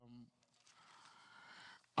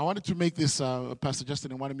I wanted to make this, Pastor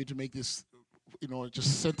Justin wanted me to make this,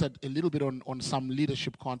 just centered a little bit on some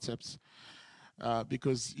leadership concepts,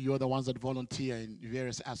 because you're the ones that volunteer in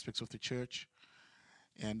various aspects of the church.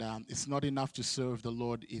 And it's not enough to serve the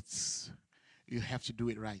Lord, you have to do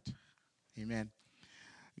it right. Amen.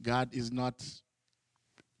 God is not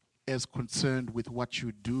as concerned with what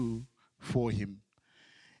you do for him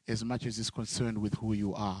as much as he's concerned with who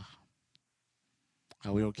you are.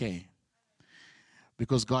 Are we okay?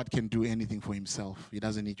 Because God can do anything for himself. He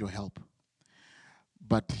doesn't need your help.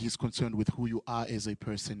 But he's concerned with who you are as a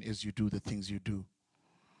person as you do the things you do.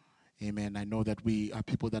 Amen. I know that we are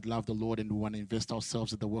people that love the Lord and we want to invest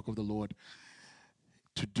ourselves in the work of the Lord.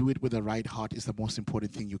 To do it with the right heart is the most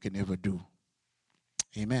important thing you can ever do.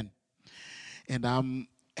 Amen. And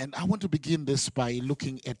I want to begin this by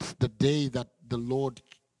looking at the day that the Lord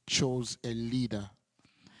chose a leader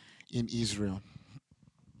in Israel.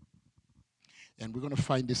 And we're going to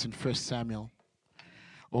find this in 1 Samuel,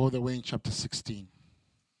 all the way in chapter 16.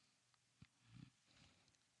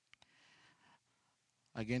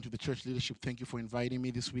 Again, to the church leadership, thank you for inviting me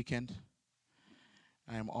this weekend.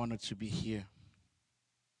 I am honored to be here.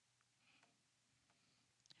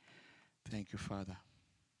 Thank you, Father.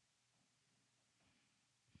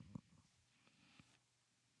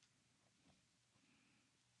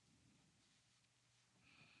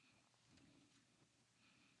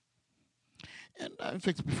 And in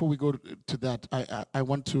fact, before we go to that, I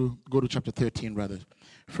want to go to chapter 13, rather.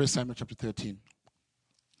 1 Samuel chapter 13.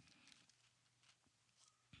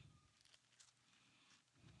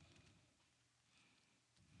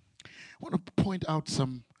 I want to point out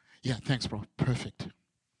some... Yeah, thanks, bro. Perfect.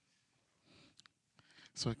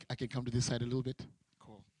 So I can come to this side a little bit?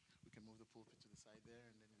 Cool. We can move the pulpit to the side there,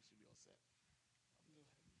 and then we should be all set.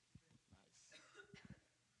 Nice.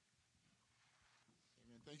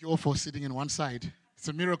 Amen. Thank you all for sitting in one side. It's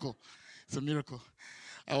a miracle. It's a miracle.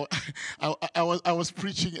 I was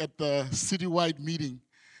preaching at the citywide meeting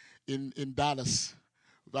in Dallas.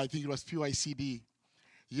 I think it was PYCD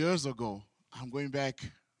years ago. I'm going back,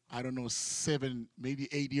 I don't know, 7, maybe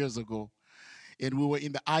 8 years ago. And we were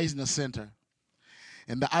in the Eisner Center.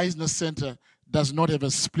 And the Eisner Center does not have a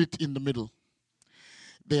split in the middle.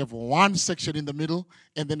 They have one section in the middle,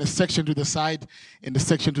 and then a section to the side, and a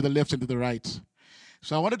section to the left and to the right.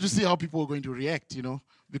 So I wanted to see how people were going to react,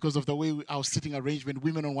 because of the way our sitting arrangement,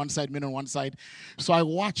 women on one side, men on one side. So I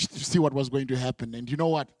watched to see what was going to happen. And you know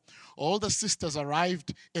what? All the sisters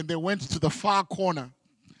arrived, and they went to the far corner.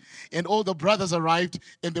 And all the brothers arrived,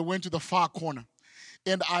 and they went to the far corner.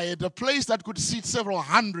 And I had a place that could seat several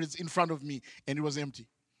hundreds in front of me, and it was empty.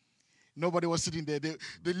 Nobody was sitting there. They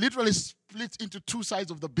literally split into two sides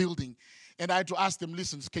of the building. And I had to ask them,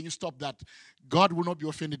 listen, can you stop that? God will not be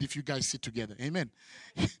offended if you guys sit together. Amen.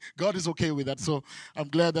 God is okay with that. So I'm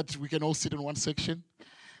glad that we can all sit in one section.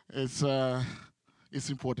 It's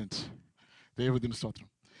important. Everything is through.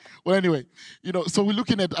 Well, anyway, so we're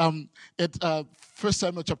looking at 1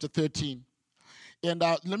 Samuel chapter 13. And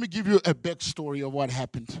let me give you a backstory of what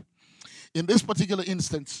happened. In this particular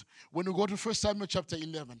instance, when we go to 1 Samuel chapter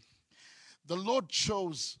 11, the Lord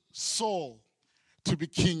chose Saul to be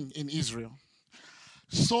king in Israel.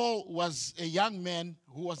 Saul was a young man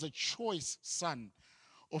who was a choice son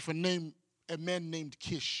of a man named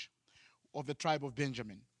Kish of the tribe of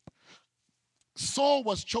Benjamin. Saul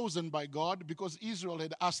was chosen by God because Israel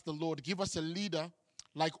had asked the Lord, give us a leader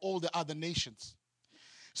like all the other nations.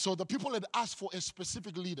 So the people had asked for a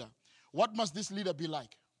specific leader. What must this leader be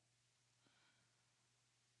like?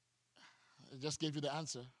 I just gave you the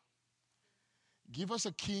answer. Give us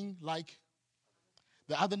a king like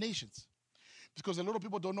the other nations. Because a lot of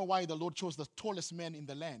people don't know why the Lord chose the tallest man in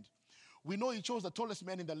the land. We know he chose the tallest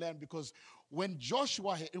man in the land because when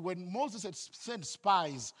Moses had sent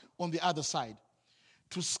spies on the other side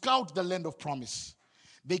to scout the land of promise,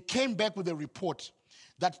 they came back with a report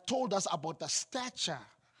that told us about the stature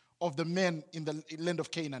of the men in the land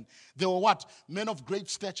of Canaan. They were what? Men of great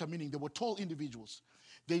stature, meaning they were tall individuals.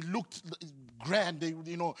 They looked grand.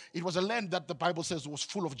 It was a land that the Bible says was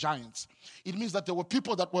full of giants. It means that there were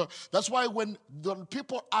people that's why when the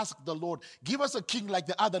people asked the Lord, give us a king like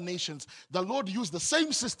the other nations, the Lord used the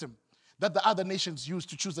same system that the other nations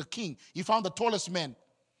used to choose a king. He found the tallest man.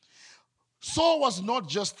 Saul was not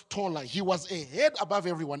just taller, he was a head above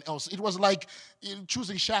everyone else. It was like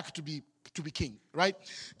choosing Shaq to be king, right?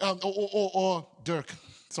 Or Dirk,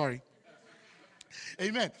 sorry.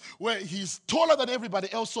 Amen. Where he's taller than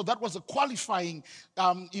everybody else, so that was a qualifying,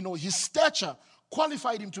 his stature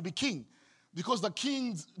qualified him to be king. Because the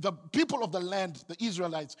kings, the people of the land, the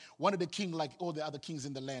Israelites, wanted a king like all the other kings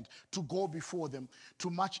in the land to go before them to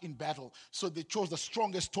march in battle. So they chose the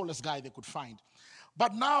strongest, tallest guy they could find.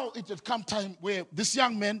 But now it had come time where this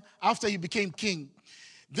young man, after he became king,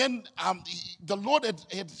 then the Lord had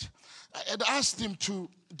asked him to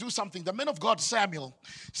do something. The man of God, Samuel,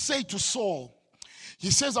 said to Saul,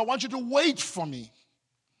 he says, I want you to wait for me.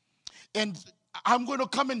 And I'm going to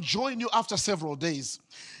come and join you after several days.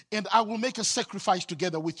 And I will make a sacrifice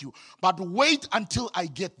together with you. But wait until I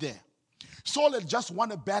get there. Saul had just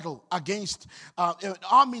won a battle against an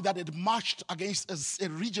army that had marched against a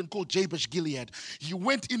region called Jabesh Gilead. He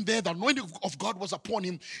went in there, the anointing of God was upon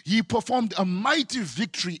him. He performed a mighty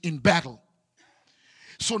victory in battle.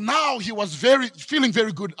 So now he was feeling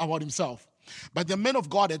very good about himself. But the man of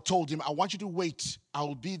God had told him, I want you to wait. I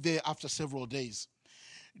will be there after several days.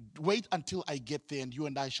 Wait until I get there and you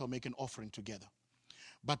and I shall make an offering together.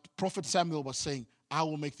 But Prophet Samuel was saying, I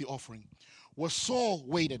will make the offering. Well, Saul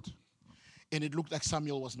waited, and it looked like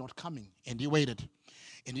Samuel was not coming. And he waited,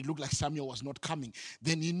 and it looked like Samuel was not coming.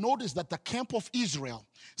 Then he noticed that the camp of Israel,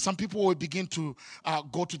 some people would begin to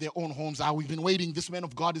go to their own homes. We've been waiting. This man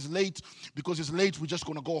of God is late. Because he's late, we're just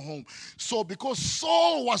going to go home. So because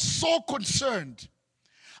Saul was so concerned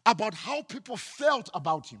about how people felt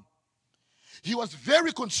about him, he was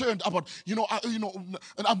very concerned about,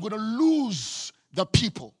 I'm going to lose the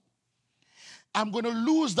people. I'm going to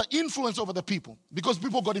lose the influence over the people because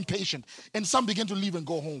people got impatient and some began to leave and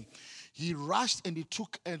go home. He rushed and he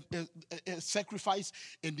took a sacrifice,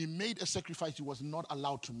 and he made a sacrifice he was not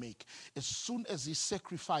allowed to make. As soon as he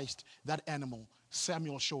sacrificed that animal,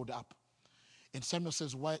 Samuel showed up. And Samuel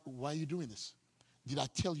says, why are you doing this? Did I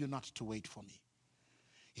tell you not to wait for me?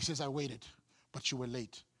 He says, I waited, but you were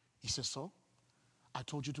late. He says, so? I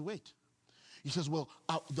told you to wait. He says, well,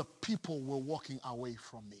 the people were walking away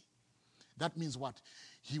from me. That means what?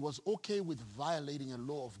 He was okay with violating a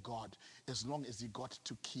law of God as long as he got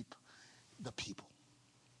to keep the people.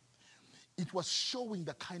 It was showing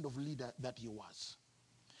the kind of leader that he was.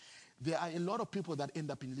 There are a lot of people that end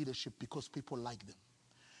up in leadership because people like them.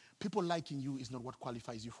 People liking you is not what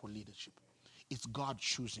qualifies you for leadership. It's God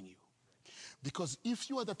choosing you. Because if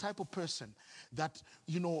you are the type of person that,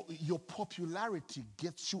 your popularity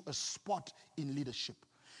gets you a spot in leadership,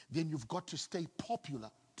 then you've got to stay popular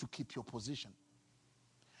to keep your position.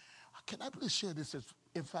 Can I please share this as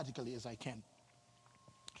emphatically as I can?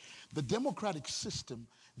 The democratic system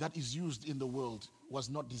that is used in the world was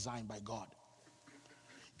not designed by God.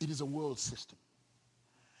 It is a world system.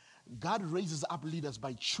 God raises up leaders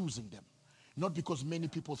by choosing them. Not because many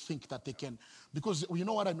people think that they can. Because you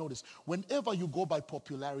know what I noticed? Whenever you go by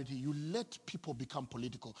popularity, you let people become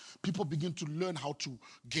political. People begin to learn how to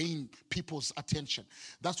gain people's attention.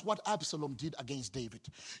 That's what Absalom did against David.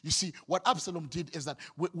 You see, what Absalom did is that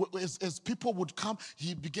as people would come,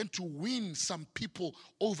 he began to win some people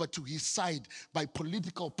over to his side by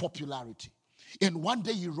political popularity. And one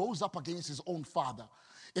day he rose up against his own father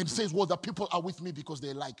and says, well, the people are with me because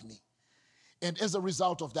they like me. And as a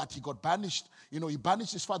result of that, he got banished. He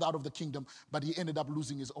banished his father out of the kingdom, but he ended up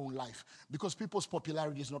losing his own life. Because people's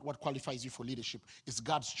popularity is not what qualifies you for leadership. It's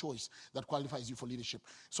God's choice that qualifies you for leadership.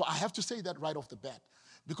 So I have to say that right off the bat.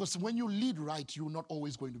 Because when you lead right, you're not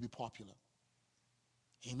always going to be popular.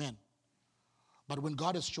 Amen. But when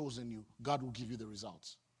God has chosen you, God will give you the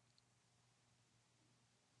results.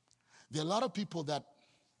 There are a lot of people that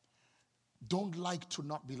don't like to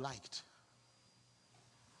not be liked.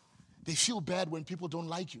 They feel bad when people don't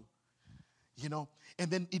like you, and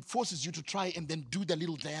then it forces you to try and then do the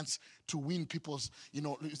little dance to win people's,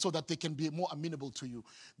 so that they can be more amenable to you.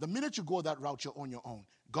 The minute you go that route, you're on your own.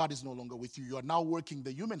 God is no longer with you. You are now working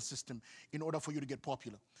the human system in order for you to get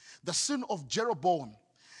popular. The sin of Jeroboam,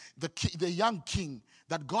 the young king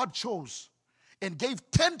that God chose and gave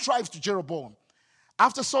 10 tribes to Jeroboam.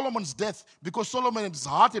 After Solomon's death, because Solomon in his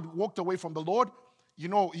heart had walked away from the Lord,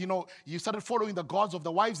 he started following the gods of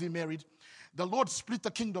the wives he married. The Lord split the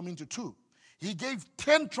kingdom into two. He gave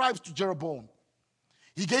 10 tribes to Jeroboam.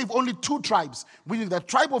 He gave only 2 tribes, meaning the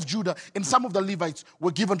tribe of Judah and some of the Levites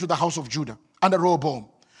were given to the house of Judah under Rehoboam.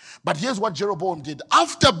 But here's what Jeroboam did.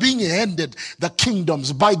 After being handed the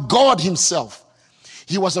kingdoms by God himself,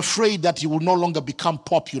 he was afraid that he would no longer become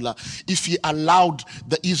popular if he allowed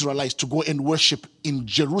the Israelites to go and worship in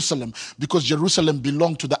Jerusalem, because Jerusalem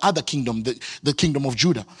belonged to the other kingdom, the kingdom of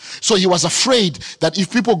Judah. So he was afraid that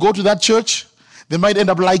if people go to that church, they might end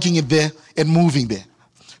up liking it there and moving there.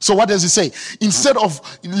 So what does he say? Instead of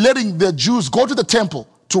letting the Jews go to the temple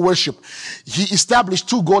to worship, he established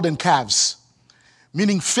 2 golden calves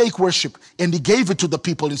meaning fake worship, and he gave it to the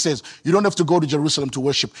people and says, you don't have to go to Jerusalem to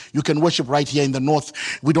worship. You can worship right here in the north.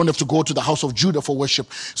 We don't have to go to the house of Judah for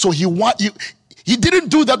worship. So he didn't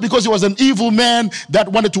do that because he was an evil man that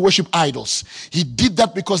wanted to worship idols. He did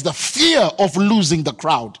that because the fear of losing the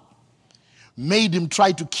crowd made him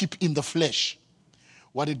try to keep in the flesh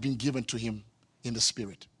what had been given to him in the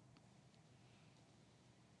spirit.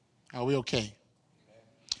 Are we okay?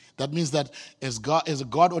 That means that as a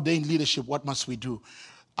God-ordained leadership, what must we do?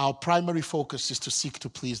 Our primary focus is to seek to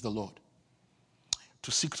please the Lord.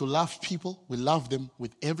 To seek to love people. We love them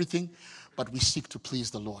with everything, but we seek to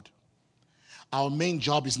please the Lord. Our main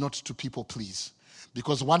job is not to people please.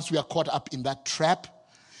 Because once we are caught up in that trap,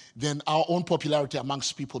 then our own popularity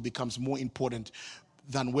amongst people becomes more important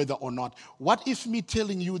than whether or not. What if me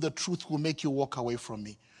telling you the truth will make you walk away from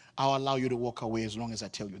me? I'll allow you to walk away as long as I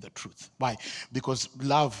tell you the truth. Why? Because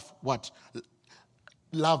love, what?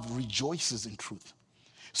 Love rejoices in truth.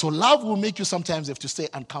 So love will make you sometimes have to say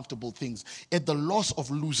uncomfortable things at the loss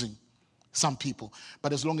of losing some people.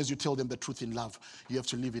 But as long as you tell them the truth in love, you have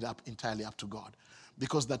to leave it up entirely up to God.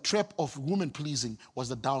 Because the trap of woman pleasing was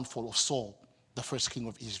the downfall of Saul, the first king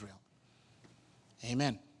of Israel.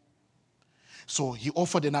 Amen. So he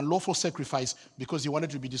offered an unlawful sacrifice because he wanted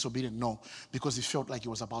to be disobedient? No, because he felt like he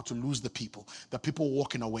was about to lose the people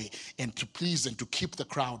walking away. And to please and to keep the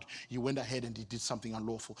crowd, he went ahead and he did something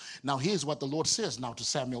unlawful. Now here's what the Lord says now to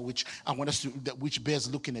Samuel, which I want us to, which bears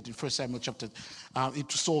looking at in 1 Samuel chapter,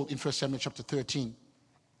 to Saul in 1 Samuel chapter 13.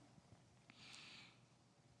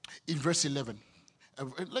 In verse 11.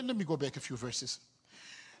 Let me go back a few verses.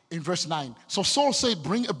 In verse 9, so Saul said,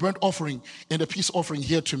 bring a burnt offering and a peace offering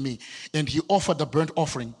here to me. And he offered the burnt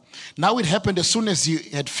offering. Now it happened as soon as he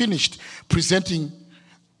had finished presenting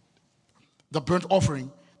the burnt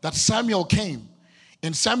offering that Samuel came.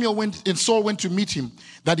 And Saul went to meet him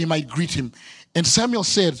that he might greet him. And Samuel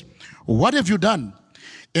said, what have you done?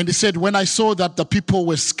 And he said, when I saw that the people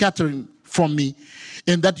were scattering from me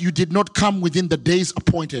and that you did not come within the days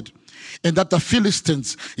appointed and that the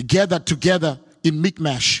Philistines gathered together in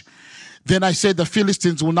Michmash. Then I said, the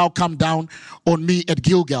Philistines will now come down on me at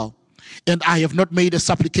Gilgal, and I have not made a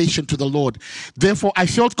supplication to the Lord. Therefore I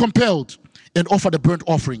felt compelled and offered a burnt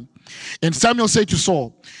offering. And Samuel said to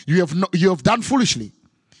Saul, you have done foolishly.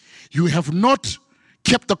 You have not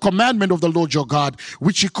kept the commandment of the Lord your God,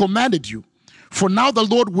 which he commanded you. For now the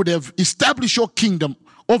Lord would have established your kingdom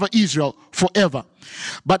over Israel forever.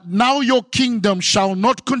 But now your kingdom shall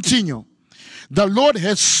not continue. The Lord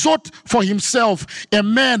has sought for himself a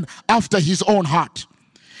man after his own heart.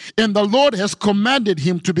 And the Lord has commanded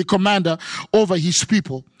him to be commander over his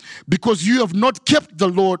people, because you have not kept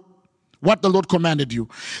what the Lord commanded you.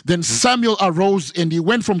 Then Samuel arose and he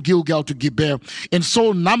went from Gilgal to Gibeah, and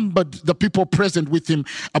Saul numbered the people present with him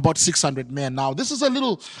about 600 men. Now, this is a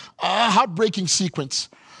little heartbreaking sequence,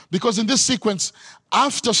 because in this sequence,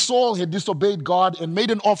 after Saul had disobeyed God and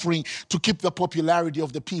made an offering to keep the popularity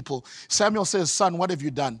of the people, Samuel says, son, what have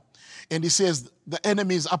you done? And he says, the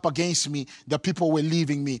enemy is up against me. The people were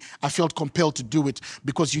leaving me. I felt compelled to do it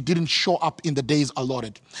because you didn't show up in the days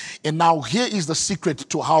allotted. And now here is the secret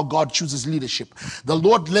to how God chooses leadership. The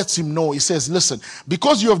Lord lets him know. He says, listen,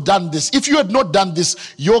 because you have done this, if you had not done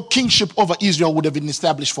this, your kingship over Israel would have been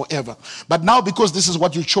established forever. But now because this is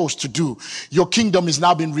what you chose to do, your kingdom is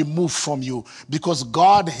now been removed from you, because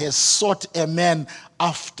God has sought a man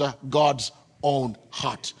after God's own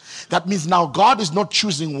heart. That means now God is not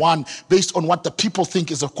choosing one based on what the people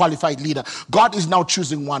think is a qualified leader. God is now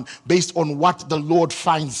choosing one based on what the Lord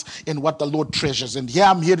finds and what the Lord treasures. And here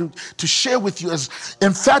I'm here to share with you as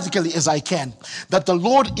emphatically as I can that the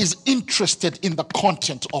Lord is interested in the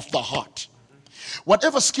content of the heart.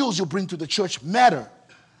 Whatever skills you bring to the church matter,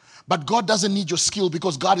 but God doesn't need your skill,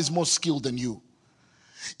 because God is more skilled than you.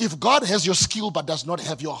 If God has your skill but does not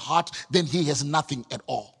have your heart, then he has nothing at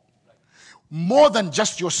all. More than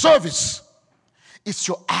just your service, it's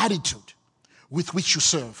your attitude with which you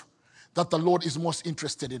serve that the Lord is most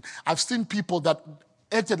interested in. I've seen people that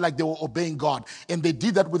acted like they were obeying God, and they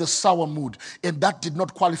did that with a sour mood, and that did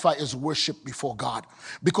not qualify as worship before God,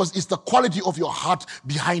 because it's the quality of your heart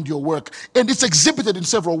behind your work, and it's exhibited in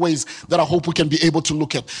several ways that I hope we can be able to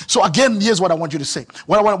look at. So again, here's what I want you to say.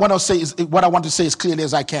 What I want to say as clearly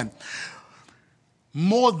as I can.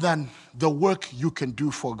 More than the work you can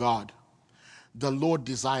do for God, the Lord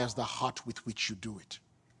desires the heart with which you do it.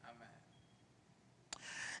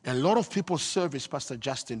 Amen. A lot of people's service, Pastor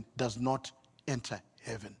Justin, does not enter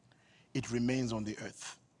heaven. It remains on the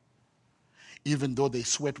earth. Even though they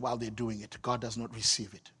sweat while they're doing it, God does not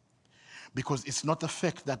receive it. Because it's not the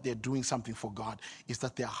fact that they're doing something for God, it's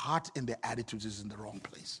that their heart and their attitudes is in the wrong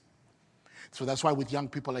place. So that's why with young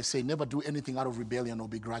people I say never do anything out of rebellion or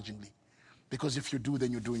begrudgingly. Because if you do,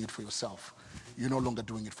 then you're doing it for yourself. You're no longer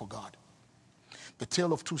doing it for God. The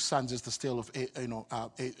tale of two sons is the tale of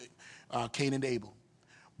Cain and Abel.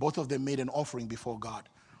 Both of them made an offering before God.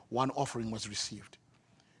 One offering was received.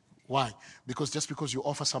 Why? Because just because you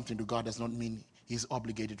offer something to God does not mean he's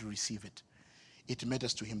obligated to receive it. It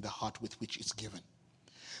matters to him the heart with which it's given.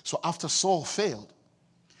 So after Saul failed,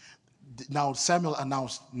 now Samuel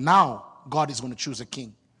announced, now God is going to choose a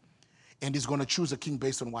king. And he's going to choose a king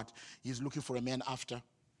based on what? He's looking for a man after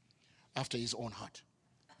his own heart.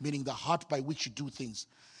 Meaning the heart by which you do things.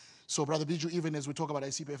 So Brother Biju, even as we talk about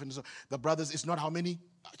ICPF, and so, the brothers, it's not how many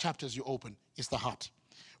chapters you open, it's the heart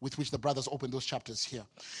with which the brothers open those chapters here.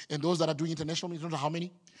 And those that are doing international, it's not how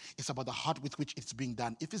many, it's about the heart with which it's being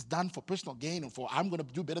done. If it's done for personal gain and for I'm going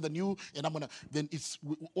to do better than you, and then it's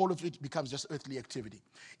all of it becomes just earthly activity.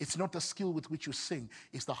 It's not the skill with which you sing,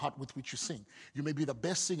 it's the heart with which you sing. You may be the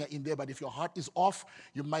best singer in there, but if your heart is off,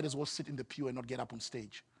 you might as well sit in the pew and not get up on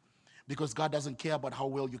stage. Because God doesn't care about how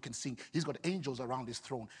well you can sing. He's got angels around his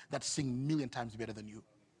throne that sing a million times better than you.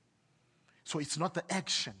 So it's not the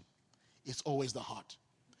action, it's always the heart.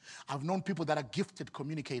 I've known people that are gifted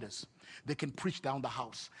communicators. They can preach down the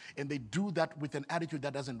house. And they do that with an attitude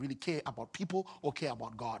that doesn't really care about people or care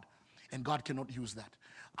about God. And God cannot use that.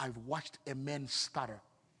 I've watched a man stutter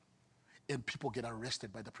and people get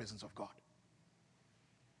arrested by the presence of God.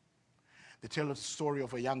 They tell a story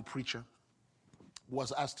of a young preacher who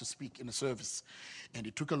was asked to speak in a service. And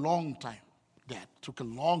it took a long time. That took a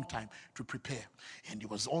long time to prepare. And he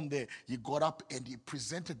was on there. He got up and he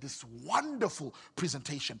presented this wonderful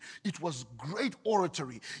presentation. It was great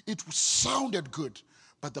oratory. It sounded good,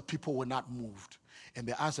 but the people were not moved. And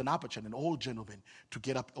they asked an Apachan, an old gentleman, to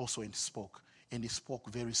get up also and spoke. And he spoke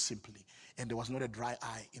very simply. And there was not a dry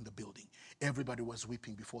eye in the building. Everybody was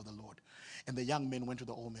weeping before the Lord. And the young man went to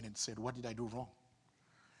the old man and said, "What did I do wrong?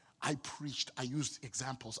 I preached, I used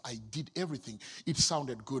examples, I did everything. It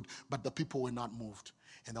sounded good, but the people were not moved."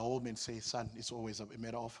 And the old man says, "Son, it's always a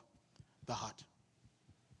matter of the heart.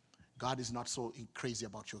 God is not so crazy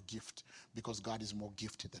about your gift because God is more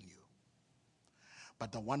gifted than you.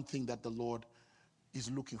 But the one thing that the Lord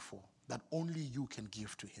is looking for, that only you can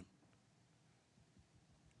give to him,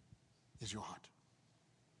 is your heart."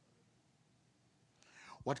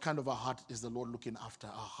 What kind of a heart is the Lord looking after?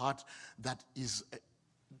 A heart that is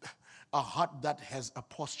a heart that has a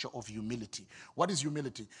posture of humility. What is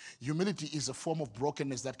humility? Humility is a form of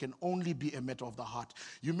brokenness that can only be a matter of the heart.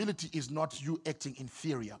 Humility is not you acting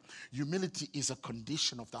inferior. Humility is a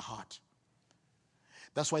condition of the heart.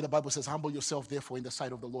 That's why the Bible says, "Humble yourself therefore in the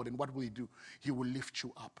sight of the Lord." And what will he do? He will lift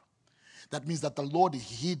you up. That means that the Lord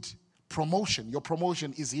hid promotion. Your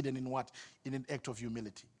promotion is hidden in what? In an act of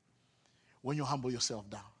humility. When you humble yourself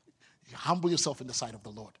down. You humble yourself in the sight of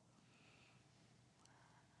the Lord.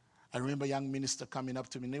 I remember a young minister coming up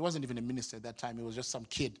to me, and he wasn't even a minister at that time. He was just some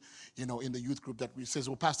kid, in the youth group that says,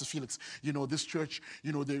 "Well, Pastor Felix, this church,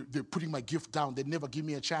 they're putting my gift down. They never give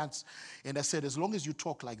me a chance." And I said, "As long as you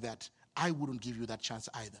talk like that, I wouldn't give you that chance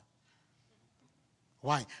either."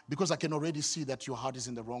 Why? Because I can already see that your heart is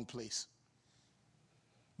in the wrong place.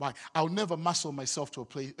 Why? I'll never muscle myself to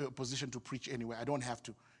a position to preach anywhere. I don't have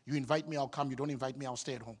to. You invite me, I'll come. You don't invite me, I'll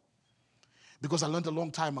stay at home. Because I learned a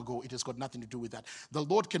long time ago, it has got nothing to do with that. The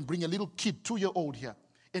Lord can bring a little kid, 2-year-old here,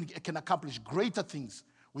 and can accomplish greater things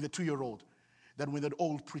with a 2-year-old than with an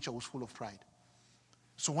old preacher who's full of pride.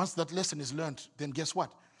 So once that lesson is learned, then guess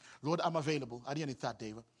what? Lord, I'm available. I didn't that,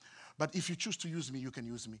 David. But if you choose to use me, you can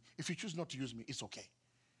use me. If you choose not to use me, it's okay.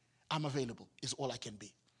 I'm available, is all I can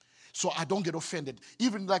be. So I don't get offended.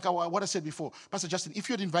 Even like what I said before, Pastor Justin, if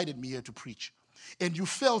you had invited me here to preach, and you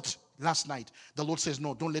felt last night, the Lord says,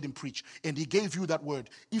 "No, don't let him preach," and he gave you that word,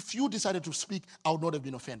 if you decided to speak, I would not have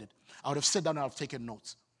been offended. I would have sat down and I would have taken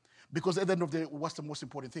notes. Because at the end of the day, what's the most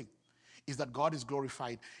important thing? Is that God is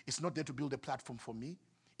glorified. It's not there to build a platform for me.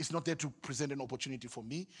 It's not there to present an opportunity for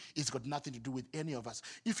me. It's got nothing to do with any of us.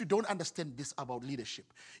 If you don't understand this about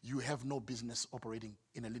leadership, you have no business operating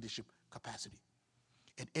in a leadership capacity.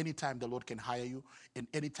 At any time, the Lord can hire you. And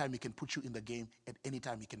any time he can put you in the game. At any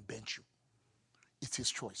time, he can bench you. It's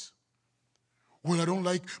his choice. Well, I don't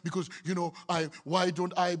like, because, why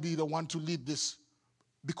don't I be the one to lead this?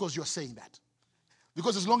 Because you're saying that.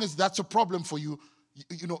 Because as long as that's a problem for you,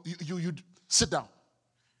 you sit down.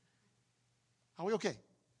 Are we okay?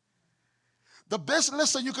 The best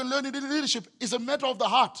lesson you can learn in leadership is a matter of the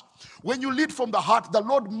heart. When you lead from the heart, the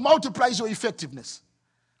Lord multiplies your effectiveness.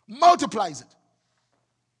 Multiplies it.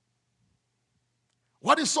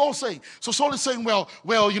 What is Saul saying? So Saul is saying, well,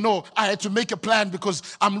 I had to make a plan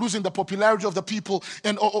because I'm losing the popularity of the people.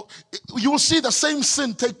 And you will see the same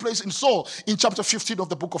sin take place in Saul in chapter 15 of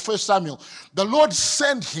the book of 1 Samuel. The Lord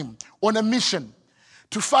sent him on a mission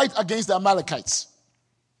to fight against the Amalekites.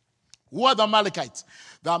 Who are the Amalekites?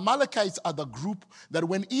 The Amalekites are the group that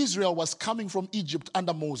when Israel was coming from Egypt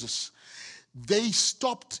under Moses, they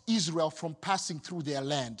stopped Israel from passing through their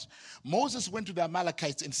land. Moses went to the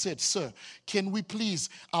Amalekites and said, sir, can we please,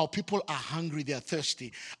 our people are hungry, they are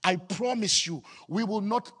thirsty. I promise you, we will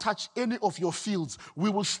not touch any of your fields. We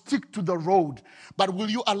will stick to the road. But will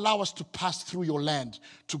you allow us to pass through your land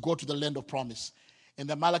to go to the land of promise? And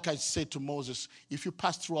the Amalekites said to Moses, if you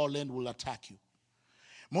pass through our land, we'll attack you.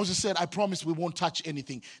 Moses said, I promise we won't touch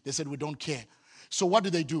anything. They said, we don't care. So what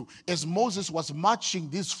did they do? As Moses was marching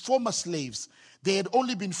these former slaves, they had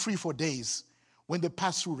only been free for days when they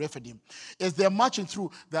passed through Rephidim. As they're marching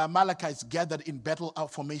through, the Amalekites gathered in battle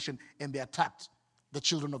formation and they attacked the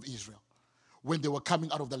children of Israel when they were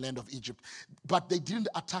coming out of the land of Egypt. But they didn't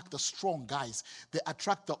attack the strong guys. They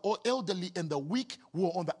attacked the elderly and the weak who were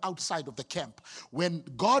on the outside of the camp. When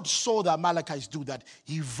God saw the Amalekites do that,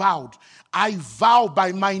 he vowed, I vow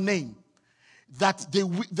by my name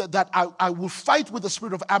that I will fight with the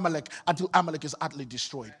spirit of Amalek until Amalek is utterly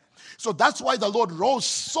destroyed. So that's why the Lord rose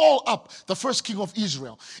Saul up, the first king of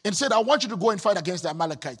Israel, and said, I want you to go and fight against the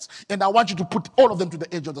Amalekites, and I want you to put all of them to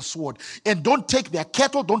the edge of the sword. And don't take their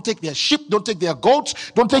cattle, don't take their sheep, don't take their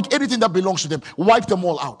goats, don't take anything that belongs to them. Wipe them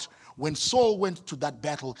all out. When Saul went to that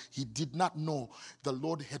battle, he did not know the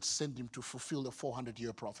Lord had sent him to fulfill the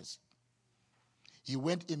 400-year prophecy. He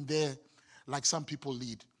went in there like some people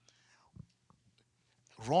lead.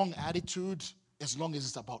 Wrong attitude, as long as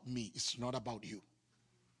it's about me, it's not about you.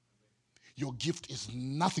 Your gift is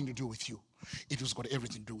nothing to do with you. It has got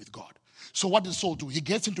everything to do with God. So what did Saul do? He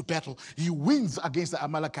gets into battle. He wins against the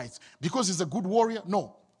Amalekites. Because he's a good warrior?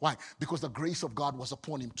 No. Why? Because the grace of God was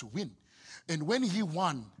upon him to win. And when he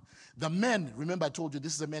won, the men, remember I told you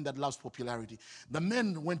this is a man that loves popularity. The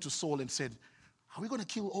men went to Saul and said, are we going to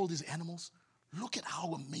kill all these animals? Look at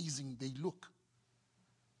how amazing they look.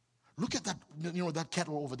 Look at that, that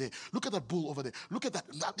cattle over there. Look at that bull over there. Look at that.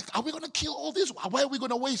 Are we going to kill all this? Why are we going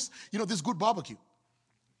to waste, this good barbecue?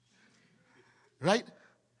 Right?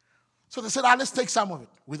 So they said, let's take some of it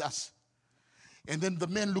with us. And then the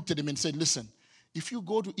men looked at him and said, listen, if you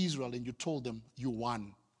go to Israel and you told them you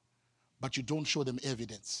won, but you don't show them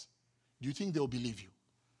evidence, do you think they'll believe you?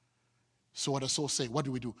 So what does Saul say? What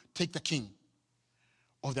do we do? Take the king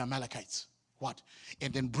of the Amalekites. What?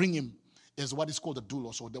 And then bring him as what is called a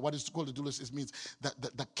doulos, or what is called a doulos means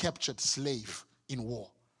the captured slave in war.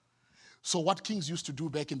 So what kings used to do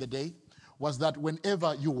back in the day was that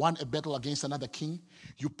whenever you won a battle against another king,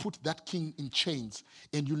 you put that king in chains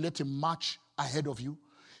and you let him march ahead of you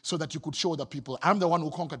so that you could show the people, I'm the one who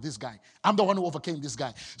conquered this guy. I'm the one who overcame this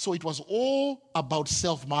guy. So it was all about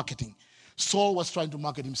self-marketing. Saul was trying to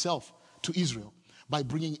market himself to Israel by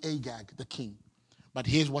bringing Agag, the king. But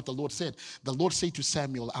here's what the Lord said. The Lord said to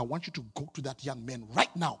Samuel, I want you to go to that young man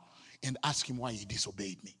right now and ask him why he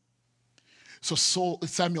disobeyed me. So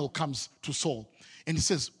Samuel comes to Saul and he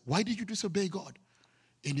says, why did you disobey God?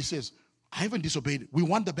 And he says, I haven't disobeyed. We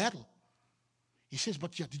won the battle. He says,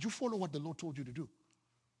 but yeah, did you follow what the Lord told you to do?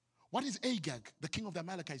 What is Agag, the king of the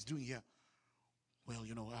Amalekites, doing here? Well,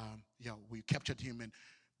 we captured him. And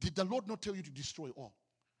did the Lord not tell you to destroy all?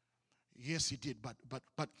 Yes, he did. But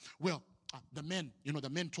the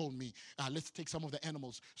men told me, let's take some of the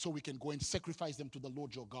animals so we can go and sacrifice them to the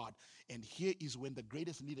Lord your God. And here is when the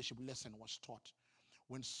greatest leadership lesson was taught.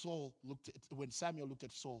 When Samuel looked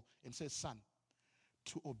at Saul and said, son,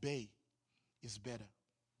 to obey is better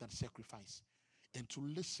than sacrifice. And to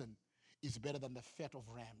listen is better than the fat of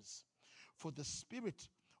rams. For the spirit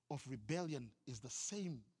of rebellion is the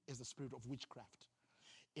same as the spirit of witchcraft.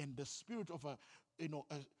 And the spirit of a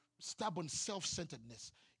stubborn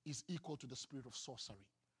self-centeredness is equal to the spirit of sorcery.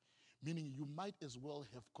 Meaning you might as well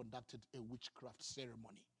have conducted a witchcraft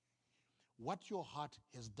ceremony. What your heart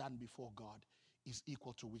has done before God is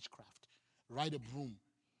equal to witchcraft. Ride a broom,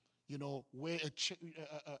 wear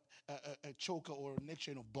a choker or a neck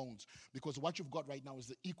chain of bones. Because what you've got right now is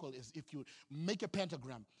the equal as if you make a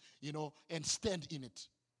pentagram, and stand in it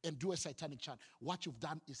and do a satanic chant. What you've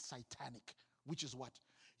done is satanic, which is what?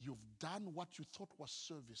 You've done what you thought was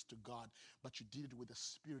service to God, but you did it with a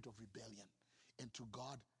spirit of rebellion. And to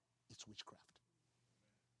God, it's witchcraft.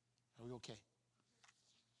 Are we okay?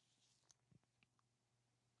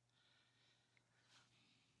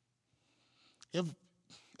 If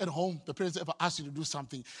at home, the parents ever ask you to do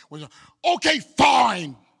something, when you're, okay,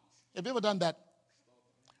 fine. Have you ever done that?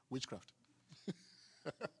 Witchcraft.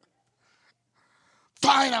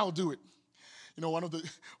 Fine, I'll do it. You know, one of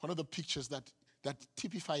the pictures that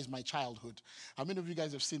typifies my childhood. How many of you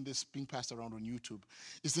guys have seen this being passed around on YouTube?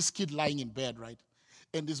 Is this kid lying in bed, right?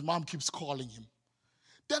 And his mom keeps calling him.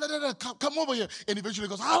 Da, da, da, da, come over here. And eventually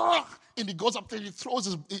goes, ah! And he goes up there and he throws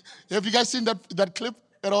his. Have you guys seen that clip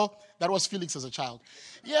at all? That was Felix as a child.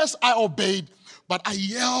 Yes, I obeyed, but I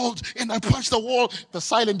yelled and I punched the wall. The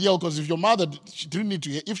silent yell, because if your mother, she didn't need to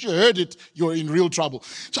hear. If she heard it, you're in real trouble.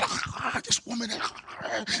 So, this woman,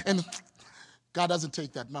 and God doesn't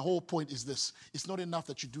take that. My whole point is this. It's not enough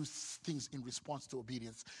that you do things in response to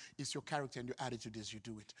obedience. It's your character and your attitude as you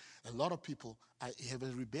do it. A lot of people have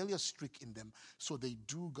a rebellious streak in them, so they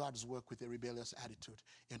do God's work with a rebellious attitude.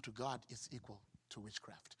 And to God, it's equal to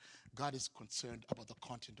witchcraft. God is concerned about the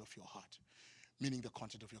content of your heart, meaning the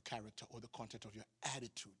content of your character or the content of your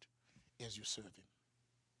attitude as you serve Him.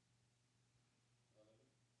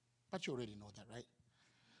 But you already know that, right?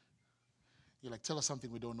 You're like, tell us something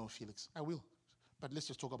we don't know, Felix. I will. But let's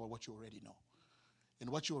just talk about what you already know. And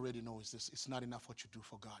what you already know is this. It's not enough what you do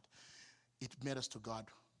for God. It matters to God.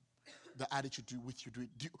 The attitude with you do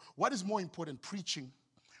it. What is more important, preaching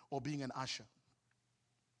or being an usher?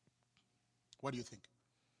 What do you think?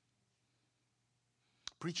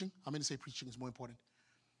 Preaching? How many say preaching is more important?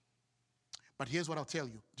 But here's what I'll tell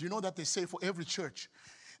you. Do you know that they say for every church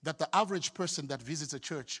that the average person that visits a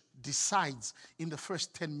church decides in the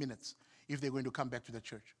first 10 minutes if they're going to come back to the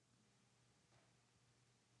church?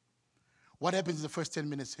 What happens in the first 10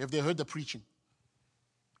 minutes? Have they heard the preaching?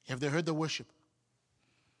 Have they heard the worship?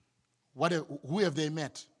 Who have they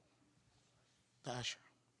met? The usher.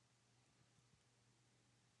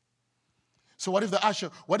 So what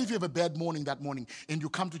if you have a bad morning that morning and you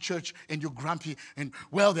come to church and you're grumpy and,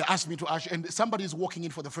 well, they asked me to usher and somebody's walking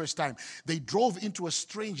in for the first time. They drove into a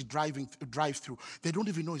strange drive-through. They don't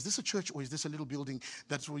even know, is this a church or is this a little building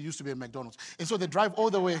that used to be a McDonald's? And so they drive all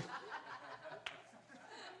the way.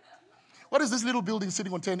 What is this little building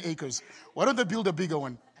sitting on 10 acres? Why don't they build a bigger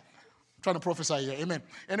one? I'm trying to prophesy here. Amen.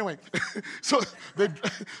 Anyway, so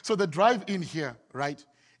they drive in here, right?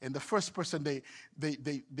 And the first person they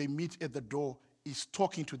meet at the door is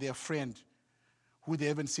talking to their friend who they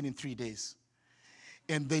haven't seen in 3 days.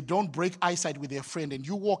 And they don't break eyesight with their friend. And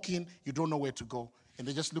you walk in, you don't know where to go. And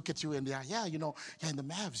they just look at you and they're, in the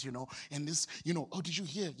Mavs, and this, oh, did you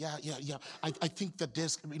hear? Yeah. I think that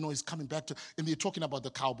there's, is coming back to, and they're talking about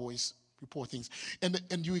the Cowboys, you poor things.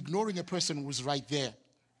 And you're ignoring a person who's right there,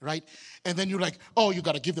 right? And then you're like, oh, you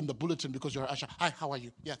got to give them the bulletin because you're Asha. Hi, how are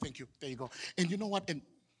you? Yeah, thank you. There you go. And you know what? And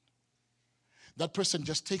that person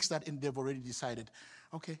just takes that and they've already decided,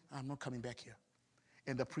 okay, I'm not coming back here.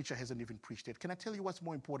 And the preacher hasn't even preached it. Can I tell you what's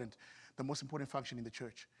more important? The most important function in the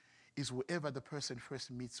church is whoever the person first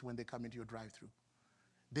meets when they come into your drive-through.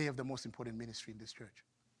 They have the most important ministry in this church.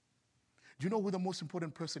 Do you know who the most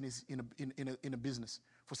important person is in a business?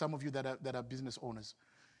 For some of you that are business owners,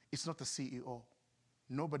 it's not the CEO.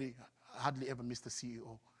 Nobody hardly ever meets the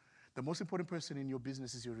CEO. The most important person in your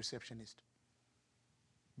business is your receptionist.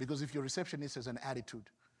 Because if your receptionist has an attitude,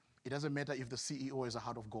 it doesn't matter if the CEO is a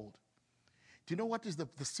heart of gold. Do you know what is the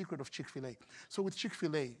secret of Chick-fil-A? So with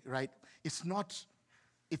Chick-fil-A, right, it's not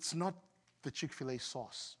the Chick-fil-A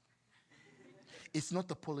sauce. It's not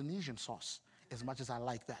the Polynesian sauce, as much as I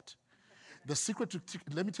like that. The secret to,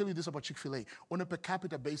 let me tell you this about Chick-fil-A. On a per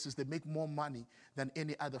capita basis, they make more money than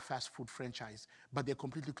any other fast food franchise, but they're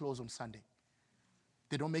completely closed on Sunday.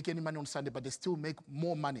 They don't make any money on Sunday, but they still make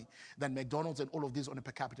more money than McDonald's and all of these on a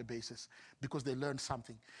per capita basis because they learned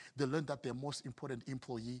something. They learned that their most important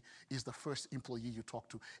employee is the first employee you talk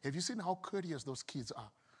to. Have you seen how courteous those kids are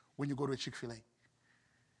when you go to a Chick-fil-A?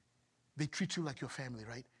 They treat you like your family,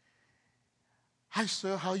 right? Hi,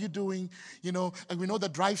 sir, how are you doing? And we know the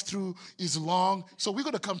drive-through is long, so we're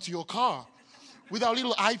going to come to your car with our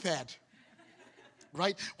little iPad.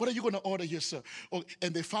 Right? What are you going to order here, sir? Oh,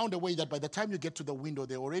 and they found a way that by the time you get to the window,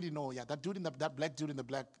 they already know, that black dude in the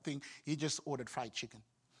black thing, he just ordered fried chicken.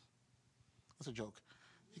 That's a joke.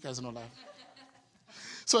 You guys are not laughing.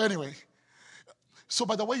 So anyway, so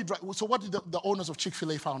by the way you drive, so what did the owners of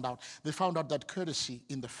Chick-fil-A found out? They found out that courtesy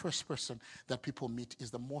in the first person that people meet is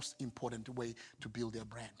the most important way to build their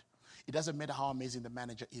brand. It doesn't matter how amazing the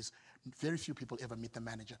manager is. Very few people ever meet the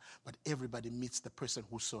manager, but everybody meets the person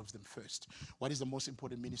who serves them first. What is the most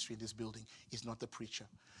important ministry in this building is not the preacher.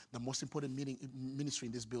 The most important ministry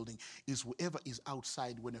in this building is whoever is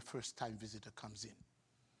outside when a first-time visitor comes in.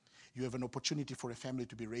 You have an opportunity for a family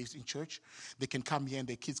to be raised in church. They can come here and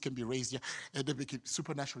their kids can be raised here and they become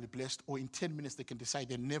supernaturally blessed. Or in 10 minutes, they can decide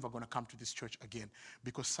they're never going to come to this church again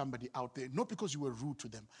because somebody out there, not because you were rude to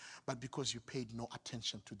them, but because you paid no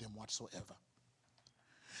attention to them whatsoever.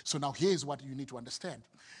 So now here's what you need to understand.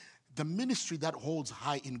 The ministry that holds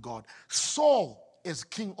high in God. Saul, as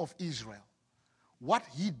king of Israel, what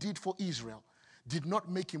he did for Israel did not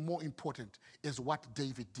make him more important as what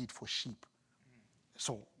David did for sheep.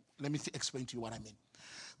 So let me explain to you what I mean.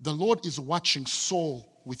 The Lord is watching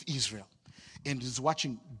Saul with Israel, and is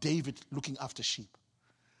watching David looking after sheep.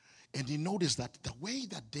 And he noticed that the way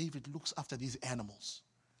that David looks after these animals,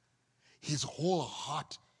 his whole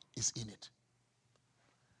heart is in it.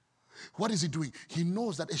 What is he doing? He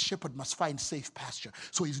knows that a shepherd must find safe pasture.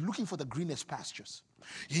 So he's looking for the greenest pastures.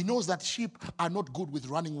 He knows that sheep are not good with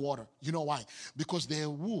running water. You know why? Because their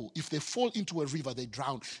wool, if they fall into a river, they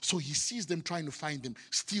drown. So he sees them trying to find them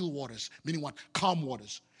still waters, meaning what? Calm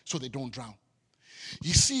waters, so they don't drown.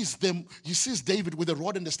 He sees David with a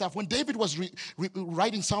rod and the staff. When David was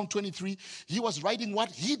writing Psalm 23, he was writing what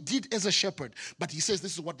he did as a shepherd. But he says,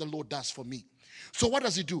 this is what the Lord does for me. So what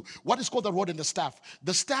does he do? What is called the rod and the staff?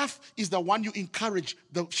 The staff is the one you encourage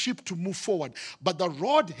the sheep to move forward. But the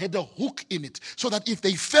rod had a hook in it, so that if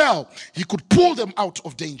they fell, he could pull them out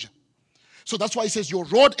of danger. So that's why he says your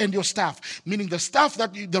rod and your staff, meaning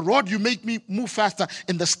the rod you make me move faster,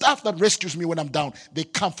 and the staff that rescues me when I'm down, they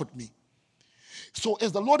comfort me. So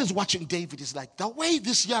as the Lord is watching David, it's like the way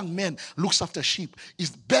this young man looks after sheep is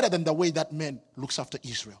better than the way that man looks after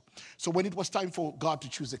Israel. So when it was time for God to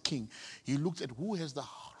choose a king, he looked at who has the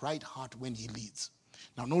right heart when he leads.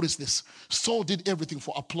 Now notice this. Saul did everything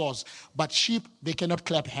for applause, but sheep, they cannot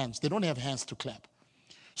clap hands. They don't have hands to clap.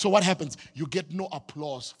 So what happens? You get no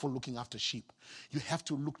applause for looking after sheep. You have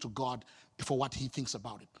to look to God for what he thinks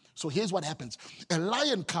about it. So here's what happens. A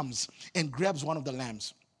lion comes and grabs one of the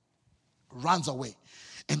lambs, runs away.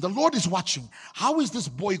 And the Lord is watching. How is this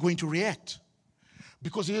boy going to react?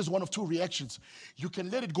 Because here's one of two reactions. You can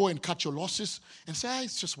let it go and cut your losses and say,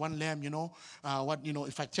 it's just one lamb,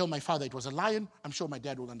 if I tell my father it was a lion, I'm sure my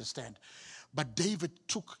dad will understand. But David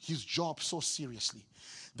took his job so seriously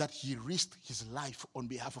that he risked his life on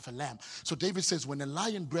behalf of a lamb. So David says, when a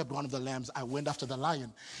lion grabbed one of the lambs, I went after the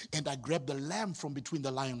lion, and I grabbed the lamb from between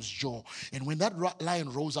the lion's jaw. And when that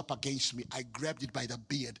lion rose up against me, I grabbed it by the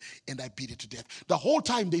beard, and I beat it to death. The whole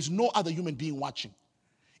time, there's no other human being watching.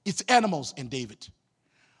 It's animals and David.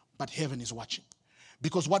 But heaven is watching.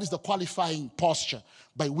 Because what is the qualifying posture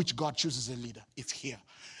by which God chooses a leader? It's here.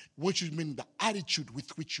 Which you mean the attitude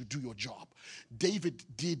with which you do your job. David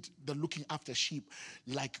did the looking after sheep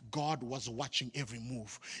like God was watching every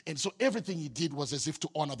move. And so everything he did was as if to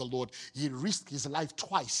honor the Lord. He risked his life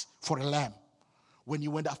twice for a lamb when he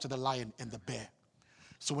went after the lion and the bear.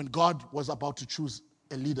 So when God was about to choose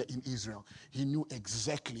a leader in Israel, he knew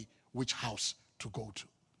exactly which house to go to.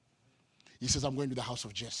 He says, I'm going to the house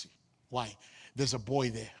of Jesse. Why? There's a boy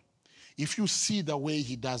there. If you see the way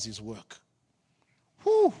he does his work,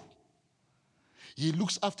 whew, he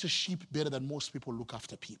looks after sheep better than most people look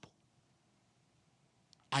after people.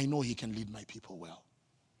 I know he can lead my people well.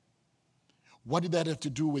 What did that have to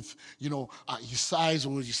do with, his size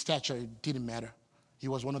or his stature? It didn't matter. He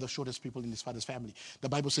was one of the shortest people in his father's family. The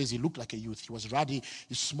Bible says he looked like a youth. He was ruddy,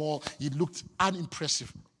 he's small. He looked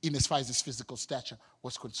unimpressive in as far as his physical stature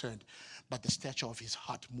was concerned. But the stature of his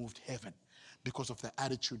heart moved heaven because of the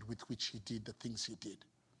attitude with which he did the things he did.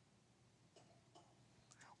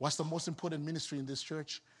 What's the most important ministry in this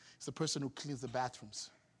church? It's the person who cleans the bathrooms.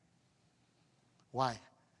 Why?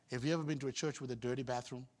 Have you ever been to a church with a dirty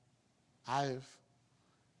bathroom? I have.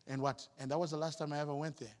 And what? And that was the last time I ever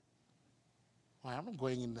went there. Why? I'm not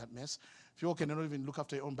going in that mess. If you all cannot even look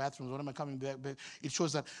after your own bathrooms, what am I coming back? But it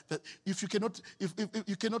shows that if you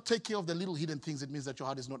cannot take care of the little hidden things, it means that your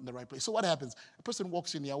heart is not in the right place. So what happens? A person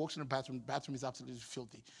walks in here, walks in the bathroom is absolutely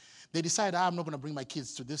filthy. They decide, I'm not going to bring my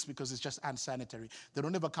kids to this because it's just unsanitary. They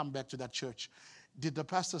don't ever come back to that church. Did the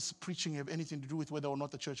pastor's preaching have anything to do with whether or not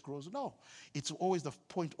the church grows? No. It's always the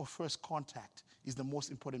point of first contact is the most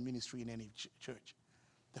important ministry in any church.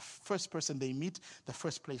 The first person they meet, the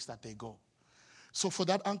first place that they go. So for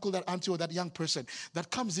that uncle, that auntie, or that young person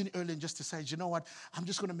that comes in early and just decides, you know what, I'm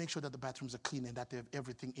just going to make sure that the bathrooms are clean and that they have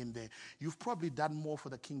everything in there. You've probably done more for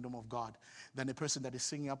the kingdom of God than a person that is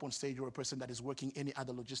singing up on stage or a person that is working any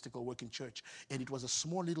other logistical work in church. And it was a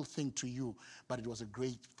small little thing to you, but it was a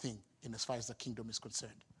great thing in as far as the kingdom is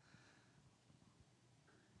concerned.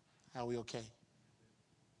 Are we okay?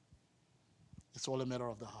 It's all a matter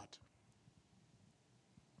of the heart.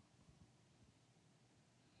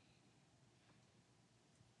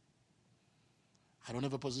 I don't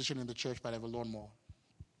have a position in the church, but I have a lawnmower.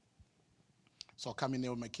 So I'll come in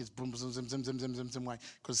there with my kids, boom, zim, zim, zim, zim, zim, zim, zim. Why?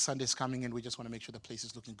 Because Sunday's coming and we just want to make sure the place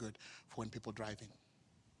is looking good for when people drive in.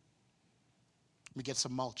 We get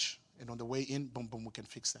some mulch, and on the way in, boom, boom, we can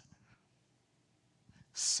fix that.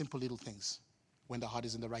 Simple little things when the heart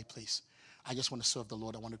is in the right place. I just want to serve the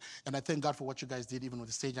Lord. And I thank God for what you guys did, even with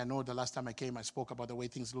the stage. I know the last time I came, I spoke about the way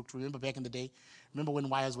things looked. Remember back in the day? Remember when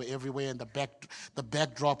wires were everywhere and the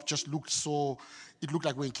backdrop just looked so, it looked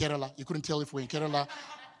like we're in Kerala. You couldn't tell if we're in Kerala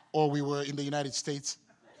or we were in the United States.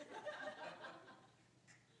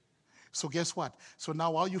 So guess what? So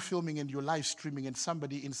now while you're filming and you're live streaming and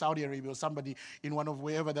somebody in Saudi Arabia or somebody in one of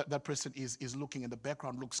wherever that person is looking and the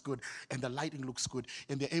background looks good and the lighting looks good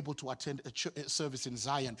and they're able to attend a service in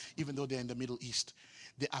Zion even though they're in the Middle East.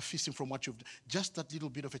 They are feasting from what you've done. Just that little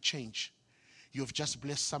bit of a change. You've just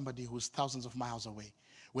blessed somebody who's thousands of miles away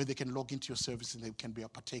where they can log into your service and they can be a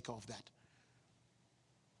partaker of that.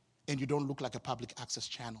 And you don't look like a public access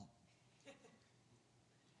channel.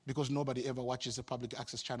 Because nobody ever watches a public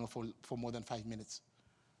access channel for more than 5 minutes.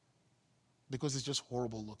 Because it's just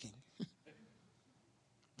horrible looking.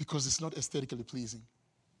 Because it's not aesthetically pleasing.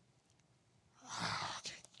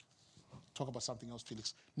 Okay. Talk about something else,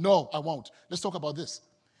 Felix. No, I won't. Let's talk about this.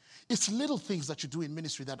 It's little things that you do in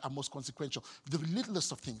ministry that are most consequential. The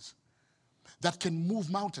littlest of things that can move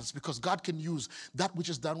mountains because God can use that which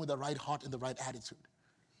is done with the right heart and the right attitude.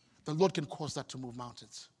 The Lord can cause that to move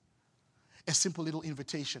mountains. A simple little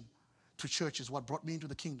invitation to church is what brought me into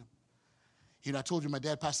the kingdom. You know, I told you my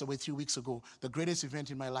dad passed away 3 weeks ago. The greatest event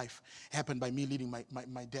in my life happened by me leading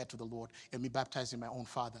my dad to the Lord and me baptizing my own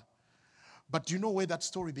father. But do you know where that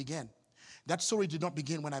story began? That story did not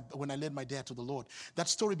begin when I led my dad to the Lord. That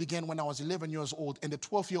story began when I was 11 years old and a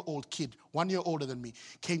 12-year-old kid, 1 year older than me,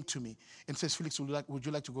 came to me and says, Felix, would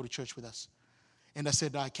you like to go to church with us? And I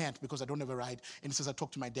said, no, I can't because I don't have a ride. And he says, I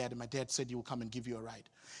talked to my dad, and my dad said he will come and give you a ride.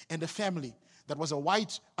 And the family, that was a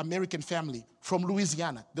white American family from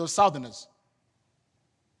Louisiana, they were Southerners,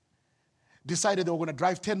 decided they were going to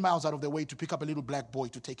drive 10 miles out of their way to pick up a little black boy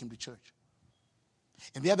to take him to church.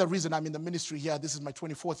 And the other reason I'm in the ministry here, this is my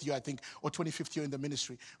 24th year, I think, or 25th year in the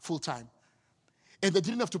ministry, full time. And they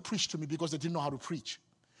didn't have to preach to me because they didn't know how to preach.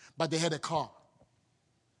 But they had a car.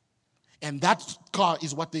 And that car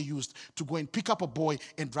is what they used to go and pick up a boy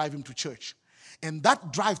and drive him to church. And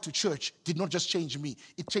that drive to church did not just change me,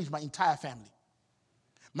 it changed my entire family.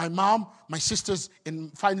 My mom, my sisters,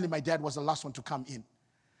 and finally my dad was the last one to come in.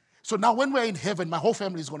 So now when we're in heaven, my whole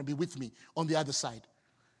family is going to be with me on the other side.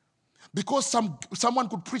 Because someone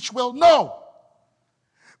could preach well? No.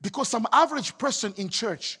 Because some average person in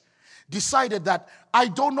church decided that I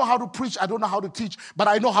don't know how to preach, I don't know how to teach, but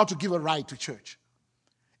I know how to give a ride to church.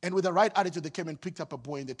 And with the right attitude, they came and picked up a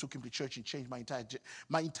boy and they took him to church and changed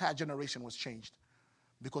my entire generation was changed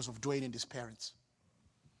because of Dwayne and his parents.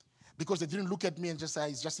 Because they didn't look at me and just say,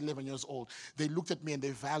 he's just 11 years old. They looked at me and they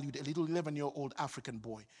valued a little 11-year-old African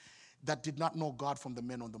boy that did not know God from the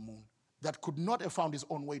man on the moon, that could not have found his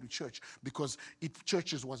own way to church because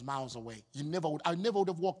churches was miles away. I never would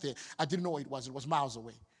have walked there. I didn't know what it was. It was miles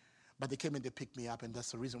away. But they came and they picked me up, and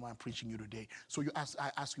that's the reason why I'm preaching you today. So I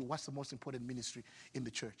ask you, what's the most important ministry in the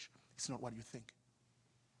church? It's not what you think.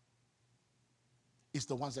 It's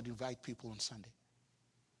the ones that invite people on Sunday.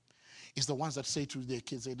 It's the ones that say to their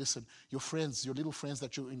kids, hey, listen, your friends, your little friends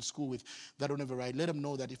that you're in school with that don't have a ride, let them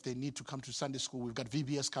know that if they need to come to Sunday school, we've got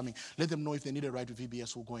VBS coming. Let them know if they need a ride to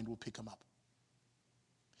VBS, we'll go and we'll pick them up.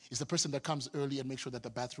 It's the person that comes early and makes sure that the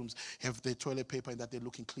bathrooms have their toilet paper and that they're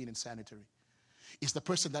looking clean and sanitary. It's the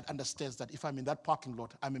person that understands that if I'm in that parking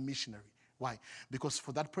lot, I'm a missionary. Why? Because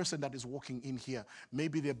for that person that is walking in here,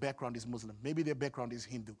 maybe their background is Muslim, maybe their background is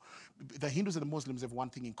Hindu. The Hindus and the Muslims have one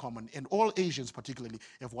thing in common, and all Asians particularly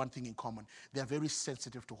have one thing in common. They're very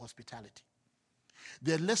sensitive to hospitality.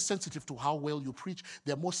 They're less sensitive to how well you preach.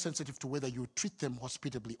 They're more sensitive to whether you treat them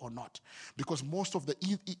hospitably or not. Because most of the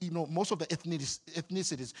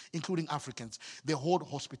ethnicities, including Africans, they hold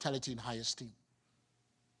hospitality in high esteem.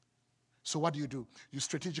 So what do? You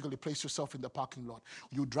strategically place yourself in the parking lot.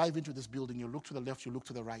 You drive into this building, you look to the left, you look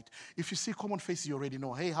to the right. If you see common faces, you already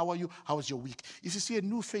know, hey, how are you? How was your week? If you see a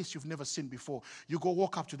new face you've never seen before, you go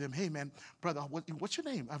walk up to them, hey man, brother, what's your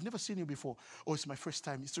name? I've never seen you before. Oh, it's my first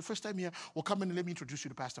time. It's your first time here? Well, come in and let me introduce you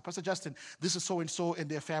to Pastor. Pastor Justin, this is so-and-so and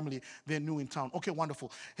their family. They're new in town. Okay,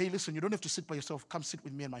 wonderful. Hey, listen, you don't have to sit by yourself. Come sit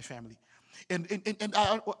with me and my family. And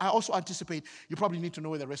I also anticipate you probably need to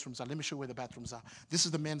know where the restrooms are. Let me show you where the bathrooms are. This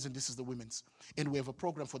is the men's and this is the women's. And we have a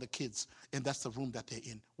program for the kids, and that's the room that they're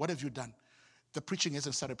in. What have you done? The preaching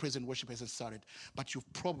hasn't started, praise and worship hasn't started, but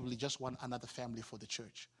you've probably just won another family for the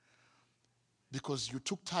church. Because you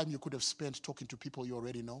took time you could have spent talking to people you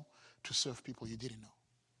already know to serve people you didn't know.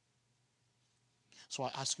 So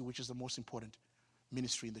I ask you, which is the most important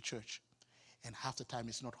ministry in the church? And half the time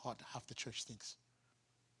it's not hard, half the church thinks.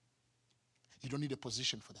 You don't need a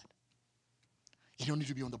position for that. You don't need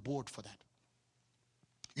to be on the board for that.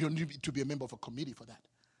 You don't need to be a member of a committee for that.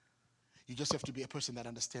 You just have to be a person that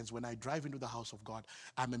understands when I drive into the house of God,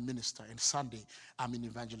 I'm a minister, and Sunday, I'm in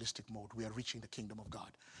evangelistic mode. We are reaching the kingdom of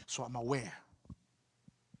God. So I'm aware.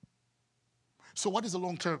 So what is the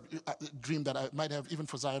long-term dream that I might have, even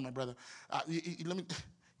for Zion, my brother?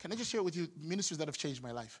 Can I just share with you ministries that have changed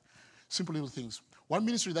my life? Simple little things. One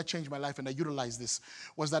ministry that changed my life, and I utilized this,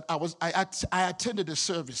 was that I attended a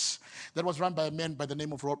service that was run by a man by the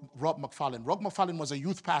name of Rob McFarlane. Rob McFarlane was a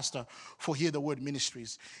youth pastor for Hear the Word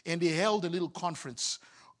Ministries, and he held a little conference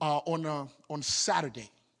on Saturday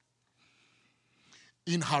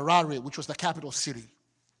in Harare, which was the capital city.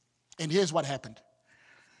 And here's what happened.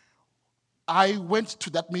 I went to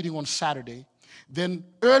that meeting on Saturday. Then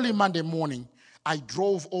early Monday morning, I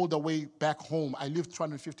drove all the way back home. I lived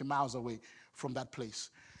 250 miles away from that place.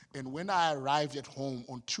 And when I arrived at home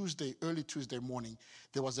on Tuesday, early Tuesday morning,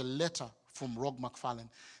 there was a letter from Rob McFarlane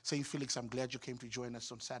saying, Felix, I'm glad you came to join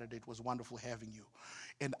us on Saturday. It was wonderful having you.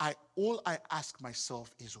 And all I asked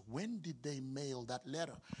myself is, when did they mail that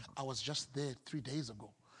letter? I was just there 3 days ago.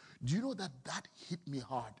 Do you know that hit me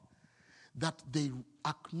hard? That they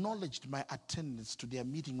acknowledged my attendance to their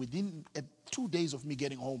meeting within 2 days of me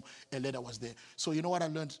getting home. A letter was there. So you know what I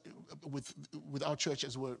learned with our church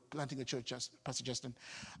as we're planting a church, Pastor Justin?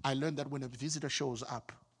 I learned that when a visitor shows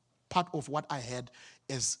up, part of what I had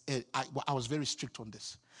is I was very strict on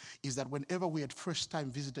this, is that whenever we had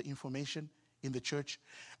first-time visitor information in the church,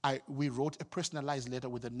 we wrote a personalized letter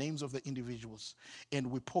with the names of the individuals, and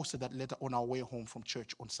we posted that letter on our way home from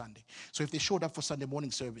church on Sunday. So if they showed up for Sunday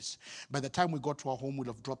morning service, by the time we got to our home, we'd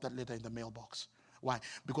have dropped that letter in the mailbox. Why?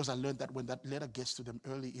 Because I learned that when that letter gets to them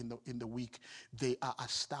early in the week, they are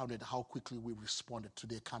astounded how quickly we responded to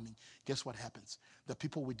their coming. Guess what happens? The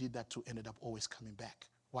people we did that to ended up always coming back.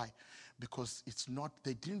 Why? Because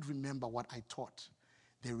they didn't remember what I taught.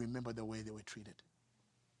 They remember the way they were treated.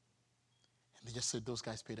 They just said those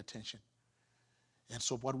guys paid attention. And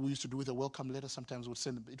so what we used to do with a welcome letter, sometimes we'd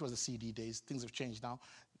send them, it was the CD days. Things have changed now.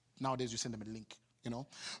 Nowadays you send them a link,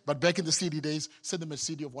 But back in the CD days, send them a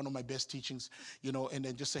CD of one of my best teachings, and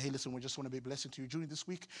then just say, hey, listen, we just want to be a blessing to you during this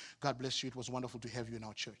week. God bless you. It was wonderful to have you in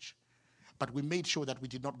our church. But we made sure that we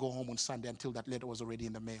did not go home on Sunday until that letter was already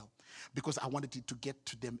in the mail, because I wanted it to get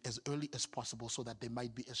to them as early as possible so that they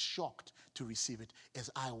might be as shocked to receive it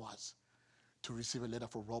as I was to receive a letter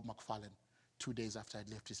from Rob McFarlane 2 days after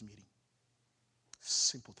I'd left his meeting.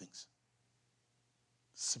 Simple things.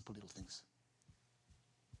 Simple little things.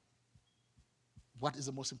 What is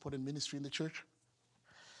the most important ministry in the church?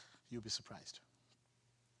 You'll be surprised.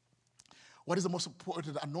 What is the most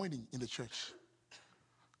important anointing in the church?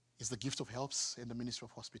 It's the gift of helps and the ministry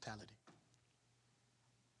of hospitality.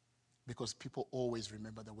 Because people always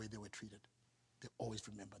remember the way they were treated. They always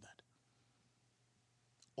remember that.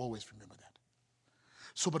 Always remember that.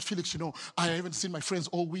 So, but Felix, I haven't seen my friends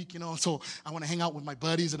all week, so I want to hang out with my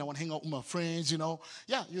buddies and I want to hang out with my friends,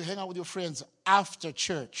 Yeah, you hang out with your friends after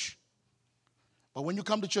church. But when you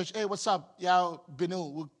come to church, hey, what's up? Yeah,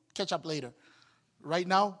 Benil, we'll catch up later. Right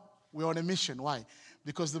now, we're on a mission. Why?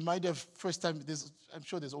 Because they might have first time, I'm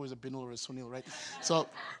sure there's always a Benil or a Sunil, right? So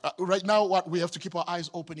right now, we have to keep our eyes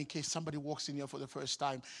open in case somebody walks in here for the first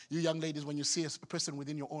time. You young ladies, when you see a person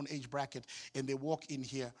within your own age bracket and they walk in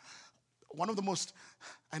here, one of the most,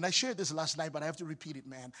 and I shared this last night, but I have to repeat it,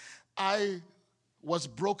 man. I was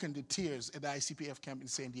broken to tears at the ICPF camp in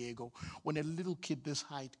San Diego when a little kid this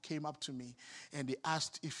height came up to me and he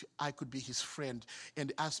asked if I could be his friend. And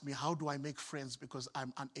he asked me, how do I make friends? Because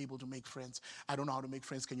I'm unable to make friends. I don't know how to make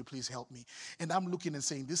friends. Can you please help me? And I'm looking and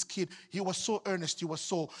saying, this kid, he was so earnest.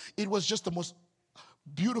 It was just the most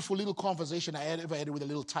beautiful little conversation I had ever had with a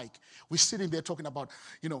little tyke. We're sitting there talking about,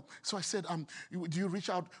 So I said, do you reach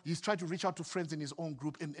out? He's tried to reach out to friends in his own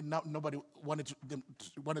group, and nobody wanted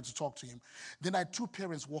to talk to him. Then I had two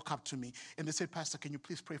parents walk up to me, and they said, Pastor, can you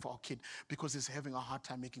please pray for our kid because he's having a hard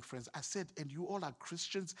time making friends? I said, and you all are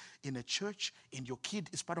Christians in a church, and your kid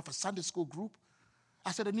is part of a Sunday school group?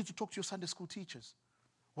 I said, I need to talk to your Sunday school teachers.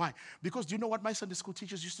 Why? Because do you know what my Sunday school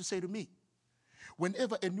teachers used to say to me?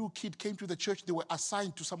 Whenever a new kid came to the church, they were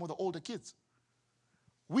assigned to some of the older kids.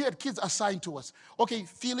 We had kids assigned to us. Okay,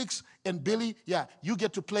 Felix and Billy, yeah, you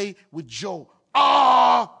get to play with Joe.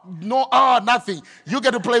 Nothing. You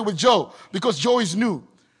get to play with Joe because Joe is new.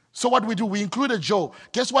 So what we do, we included Joe.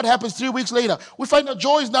 Guess what happens 3 weeks later? We find out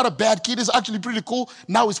Joe is not a bad kid. He's actually pretty cool.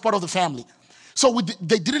 Now he's part of the family. So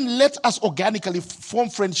they didn't let us organically form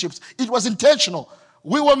friendships. It was intentional.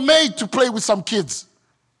 We were made to play with some kids.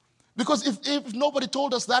 Because if nobody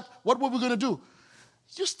told us that, what were we going to do?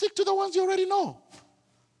 You stick to the ones you already know.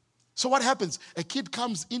 So what happens? A kid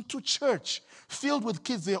comes into church filled with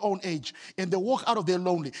kids their own age, and they walk out of there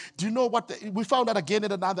lonely. Do you know what? We found out again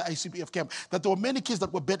at another ICBF camp that there were many kids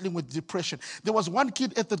that were battling with depression. There was one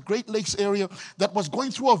kid at the Great Lakes area that was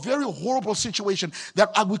going through a very horrible situation that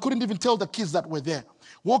we couldn't even tell the kids that were there.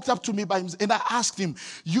 Walked up to me by him, and I asked him,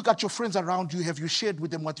 "You got your friends around you. Have you shared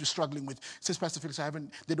with them what you're struggling with?" He says, "Pastor Felix, I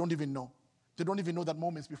haven't. They don't even know. They don't even know that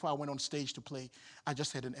moments before I went on stage to play, I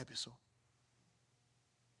just had an episode."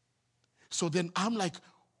 So then I'm like,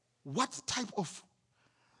 what type of...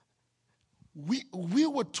 We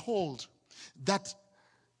were told that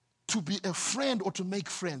to be a friend or to make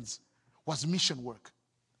friends was mission work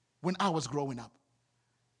when I was growing up.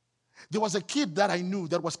 There was a kid that I knew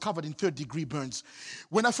that was covered in third-degree burns.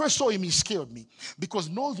 When I first saw him, he scared me because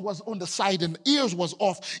nose was on the side and ears was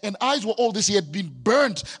off and eyes were all this. He had been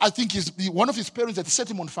burned. I think one of his parents had set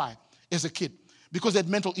him on fire as a kid because he had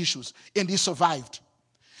mental issues, and he survived.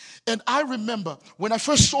 And I remember when I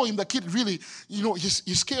first saw him, the kid really,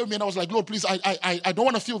 he scared me, and I was like, "Lord, please, I don't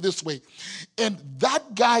want to feel this way." And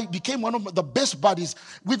that guy became one of the best buddies.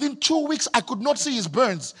 Within 2 weeks, I could not see his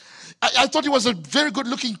burns. I thought he was a very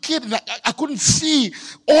good-looking kid, and I couldn't see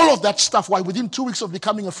all of that stuff. Why? Within 2 weeks of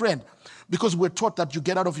becoming a friend. Because we're taught that you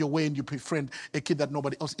get out of your way and you befriend a kid that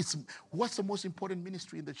nobody else. What's the most important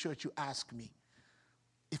ministry in the church, you ask me?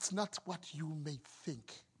 It's not what you may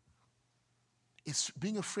think. It's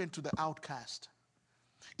being a friend to the outcast.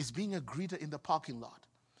 It's being a greeter in the parking lot.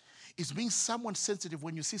 It's being someone sensitive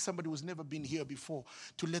when you see somebody who's never been here before,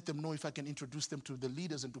 to let them know if I can introduce them to the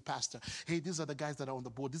leaders and to pastor. Hey, these are the guys that are on the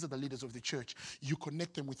board. These are the leaders of the church. You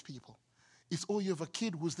connect them with people. It's, "Oh, you have a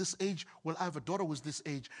kid who's this age. Well, I have a daughter who's this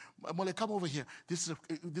age. Mole, come over here. This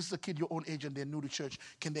is a kid your own age and they're new to church.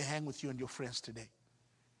 Can they hang with you and your friends today?"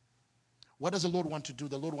 What does the Lord want to do?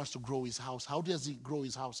 The Lord wants to grow his house. How does he grow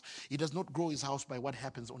his house? He does not grow his house by what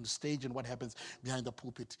happens on the stage and what happens behind the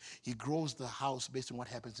pulpit. He grows the house based on what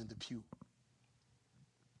happens in the pew.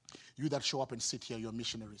 You that show up and sit here, you're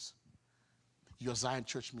missionaries. You're Zion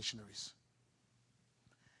Church missionaries.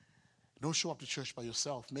 Don't show up to church by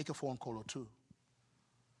yourself. Make a phone call or two.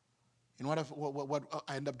 You know what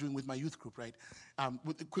I end up doing with my youth group, right?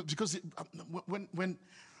 Because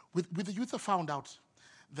with the youth, I found out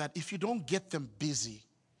that if you don't get them busy,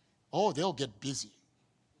 they'll get busy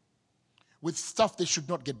with stuff they should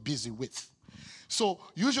not get busy with. So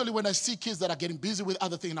usually when I see kids that are getting busy with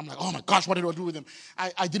other things, I'm like, "Oh my gosh, what did I do with them?"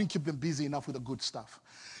 I didn't keep them busy enough with the good stuff.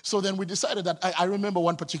 So then we decided that, I remember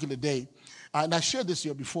one particular day, and I shared this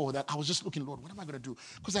here before, that I was just looking, "Lord, what am I going to do?"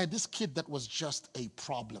 Because I had this kid that was just a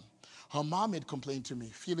problem. Her mom had complained to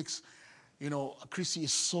me, "Felix, Chrissy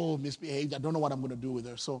is so misbehaved. I don't know what I'm going to do with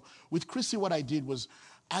her." So with Chrissy, what I did was,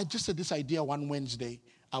 I just had this idea one Wednesday.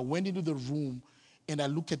 I went into the room and I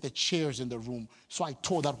looked at the chairs in the room. So I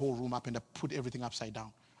tore that whole room up and I put everything upside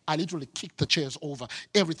down. I literally kicked the chairs over,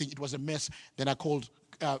 everything. It was a mess. Then I called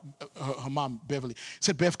her mom, Beverly. I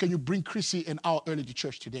said, "Bev, can you bring Chrissy an hour early to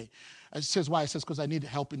church today?" She says, "Why?" I says, "Because I need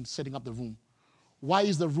help in setting up the room." "Why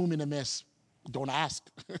is the room in a mess?" "Don't ask."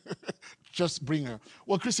 Just bring her.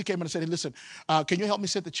 Well, Chrissy came and said, "Hey, listen, can you help me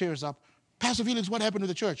set the chairs up?" "Pastor Felix, what happened to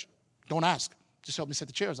the church?" "Don't ask. Just help me set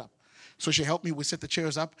the chairs up." So she helped me. We set the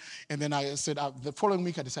chairs up. And then I said, the following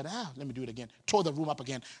week, I decided, let me do it again. Tore the room up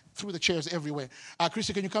again. Threw the chairs everywhere.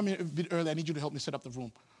 "Chrissy, can you come in a bit early? I need you to help me set up the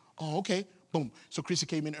room." "Oh, okay." Boom. So Chrissy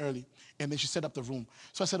came in early. And then she set up the room.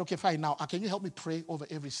 So I said, "Okay, fine. Now, can you help me pray over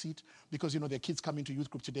every seat? Because, there are kids coming to youth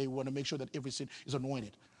group today. We want to make sure that every seat is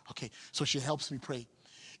anointed." Okay. So she helps me pray.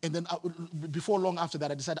 And then before long after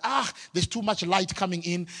that, I decided, there's too much light coming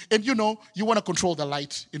in. And you want to control the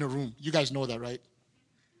light in a room. You guys know that, right?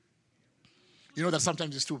 You know that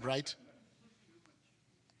sometimes it's too bright.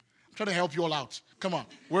 I'm trying to help you all out. Come on,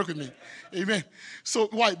 work with me. Amen. So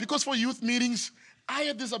why? Because for youth meetings, I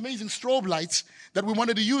had these amazing strobe lights that we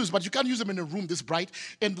wanted to use, but you can't use them in a room this bright.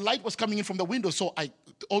 And the light was coming in from the window. So I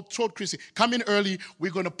told Chrissy, "Come in early.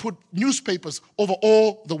 We're going to put newspapers over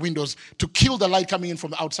all the windows to kill the light coming in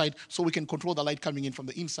from the outside so we can control the light coming in from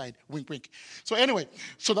the inside." Wink, wink. So anyway,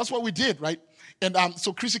 so that's what we did, right? And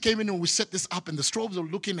so Chrissy came in and we set this up, and the strobes were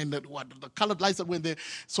looking, and the colored lights that were in there.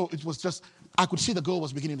 So it was just, I could see the girl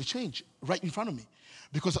was beginning to change right in front of me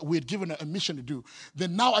because we had given her a mission to do.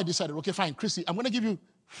 Then now I decided, okay, fine, Chrissy, I'm going to give you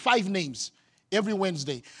 5 names every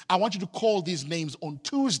Wednesday. I want you to call these names on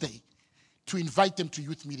Tuesday to invite them to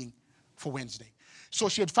youth meeting for Wednesday. So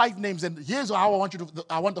she had 5 names, and here's how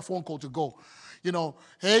I want the phone call to go. You know,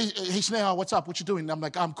 hey Sneha, what's up? What you doing? I'm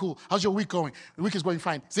like, I'm cool. How's your week going? The week is going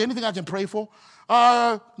fine. Is there anything I can pray for?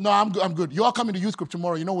 No, I'm good. You all coming to youth group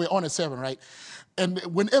tomorrow. You know we're on at 7, right? And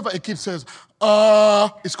whenever a kid says,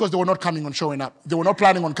 it's because they were not coming on showing up. They were not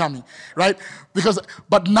planning on coming, right?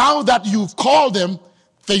 But now that you've called them,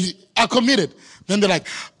 they are committed. Then they're like,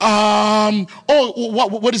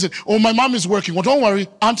 what is it? Oh, my mom is working. Well, don't worry.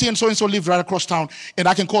 Auntie and so live right across town, and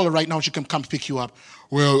I can call her right now. She can come pick you up.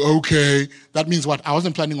 Well, okay. That means what? I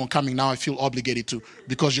wasn't planning on coming. Now I feel obligated to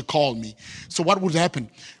because you called me. So what would happen?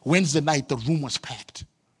 Wednesday night, the room was packed.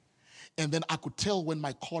 And then I could tell when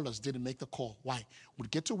my callers didn't make the call. Why?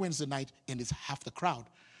 We'd get to Wednesday night, and it's half the crowd.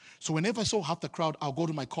 So whenever I saw half the crowd, I'll go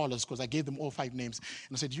to my callers because I gave them all 5 names.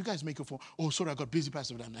 And I said, you guys make a phone? Oh, sorry, I got busy,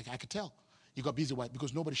 Pastor. I'm like, I could tell. You got busy. Why?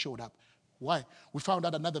 Because nobody showed up. Why? We found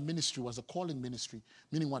out another ministry was a calling ministry.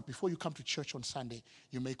 Meaning what? Before you come to church on Sunday,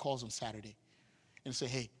 you make calls on Saturday. And say,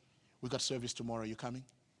 hey, we got service tomorrow. You coming?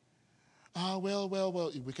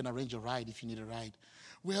 Well, we can arrange a ride if you need a ride.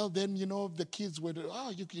 Well, then, the kids would,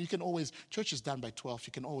 you can always, church is done by 12.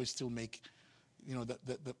 You can always still make,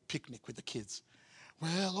 the picnic with the kids.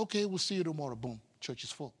 Well, okay, we'll see you tomorrow. Boom, church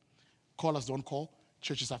is full. Callers don't call,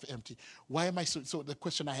 churches have empty. Why am I so the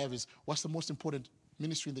question I have is, what's the most important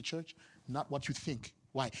ministry in the church? Not what you think.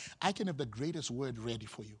 Why? I can have the greatest word ready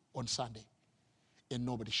for you on Sunday, and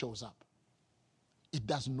nobody shows up. It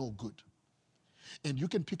does no good. And you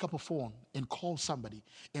can pick up a phone and call somebody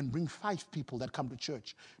and bring 5 people that come to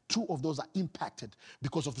church. 2 of those are impacted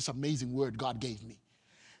because of this amazing word God gave me.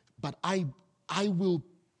 But I will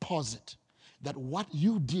posit that what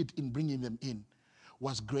you did in bringing them in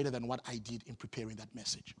was greater than what I did in preparing that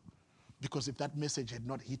message. Because if that message had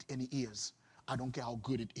not hit any ears, I don't care how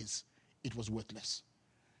good it is, it was worthless.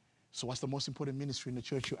 So what's the most important ministry in the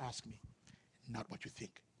church, you ask me? Not what you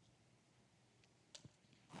think.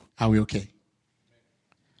 Are we okay?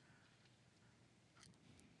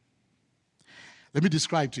 Let me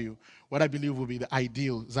describe to you what I believe will be the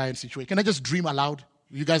ideal Zion situation. Can I just dream aloud?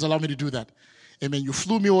 You guys allow me to do that? Amen. You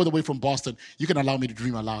flew me all the way from Boston. You can allow me to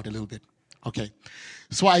dream aloud a little bit. Okay.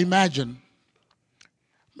 So I imagine,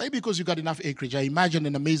 maybe because you got enough acreage, I imagine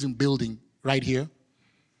an amazing building right here.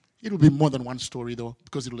 It will be more than 1 story, though,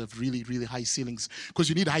 because it will have really, really high ceilings. Because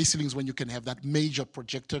you need high ceilings when you can have that major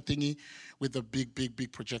projector thingy with the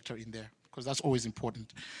big projector in there. Because that's always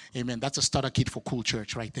important. Amen. That's a starter kit for cool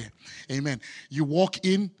church right there. Amen. You walk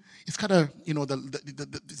in, it's kind of,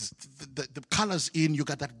 the colors in, you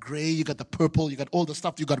got that gray, you got the purple, you got all the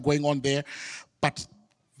stuff you got going on there. But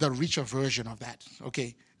the richer version of that,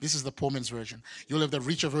 okay? This is the poor man's version. You'll have the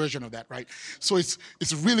richer version of that, right? So it's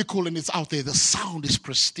really cool and it's out there. The sound is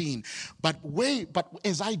pristine. But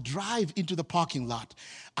as I drive into the parking lot,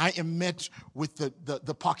 I am met with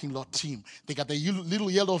the parking lot team. They got the little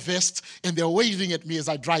yellow vests and they're waving at me as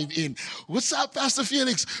I drive in. What's up, Pastor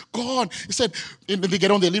Felix? Go on. He said, and they get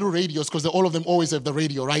on their little radios because all of them always have the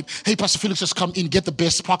radio, right? Hey, Pastor Felix, just come in, get the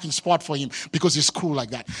best parking spot for him because it's cool like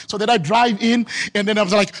that. So then I drive in and then I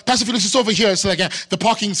was like, Pastor Felix is over here. It's like, the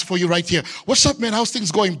parking's for you right here. What's up, man? How's things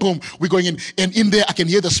going? Boom. We're going in. And in there, I can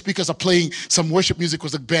hear the speakers are playing some worship music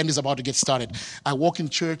because the band is about to get started. I walk in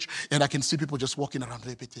church and I can see people just walking around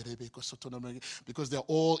because they're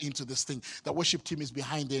all into this thing. The worship team is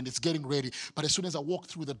behind there and it's getting ready. But as soon as I walk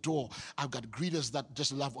through the door, I've got greeters that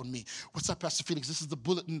just love on me. What's up, Pastor Felix? This is the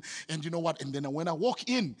bulletin. And you know what? And then when I walk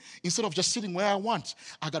in, instead of just sitting where I want,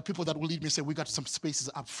 I got people that will lead me and say, we got some spaces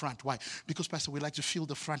up front. Why? Because, Pastor, we like to fill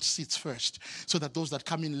the front seats first so that those that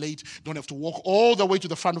come in late don't have to walk all the way to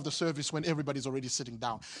the front of the service when everybody's already sitting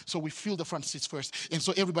down. So we fill the front seats first. And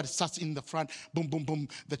so everybody starts in the front. Boom, boom, boom.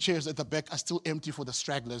 The chairs at the back are still empty for the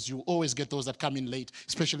stragglers. You always get those that come in late,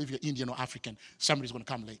 especially if you're Indian or African. Somebody's going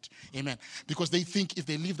to come late. Amen. Because they think if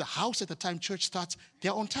they leave the house at the time church starts,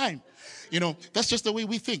 they're on time. That's just the way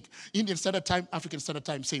we think. Indian Standard Time, African Standard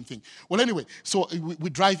Time, same thing. Well, anyway, so we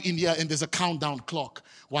drive in here and there's a countdown clock.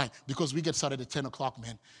 Why? Because we get started at 10 o'clock,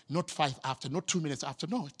 man. Not 5 after, not 2 minutes after.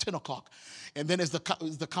 No, 10 o'clock. And then as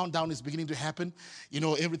the countdown is beginning to happen,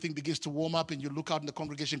 everything begins to warm up and you look out in the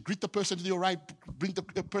congregation, greet the person to your right, bring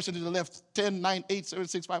the person to the left, 10, 9, 8, 7,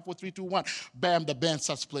 6, 5, 4, 3, 2, 1. Bam, the band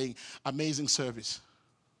starts playing. Amazing service.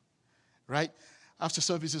 Right? after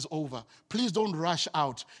service is over, please don't rush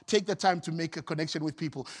out. Take the time to make a connection with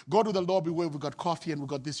people. Go to the lobby where we've got coffee and we've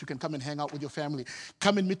got this. You can come and hang out with your family.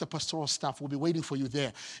 Come and meet the pastoral staff. We'll be waiting for you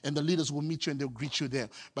there. And the leaders will meet you and they'll greet you there.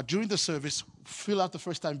 But during the service, fill out the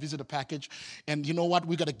first-time visitor package. And you know what?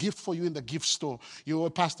 We got a gift for you in the gift store. Your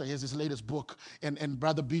pastor has his latest book. And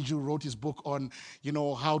Brother Biju wrote his book on,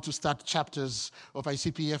 how to start chapters of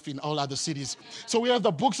ICPF in all other cities. So we have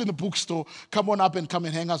the books in the bookstore. Come on up and come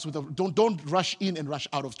and hang out with us. Don't rush in and rush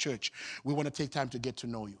out of church. We want to take time to get to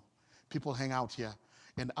know you. People hang out here.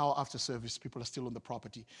 An hour after service, people are still on the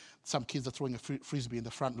property. Some kids are throwing a frisbee in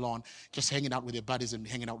the front lawn, just hanging out with their buddies and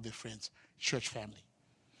hanging out with their friends. Church family.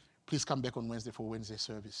 Please come back on Wednesday for Wednesday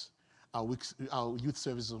service. Our youth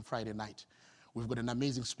service is on Friday night. We've got an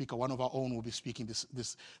amazing speaker. One of our own will be speaking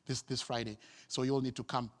this Friday. So you all need to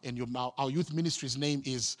come. And our youth ministry's name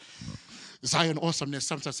is Zion Awesomeness,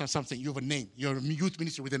 something. You have a name. You're a youth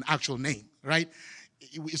ministry with an actual name, right?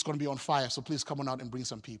 It's going to be on fire. So please come on out and bring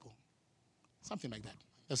some people. Something like that.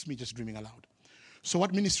 That's me just dreaming aloud. So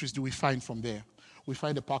what ministries do we find from there? We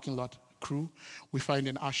find a parking lot crew. We find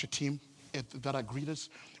an usher team that are greeters.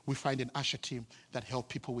 We find an usher team that help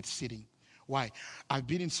people with sitting. Why? I've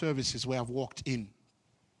been in services where I've walked in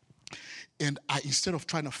and instead of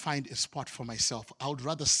trying to find a spot for myself, I would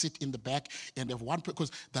rather sit in the back and have one,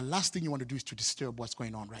 because the last thing you want to do is to disturb what's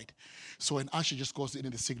going on, right? So an usher just goes in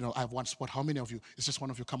the signal, I have one spot. How many of you? It's just one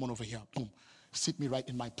of you. Come on over here. Boom. Sit me right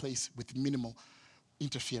in my place with minimal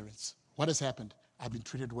interference. What has happened? I've been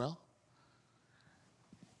treated well.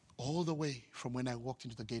 All the way from when I walked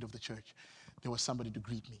into the gate of the church, there was somebody to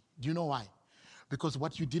greet me. Do you know why? Because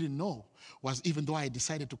what you didn't know was, even though I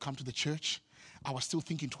decided to come to the church, I was still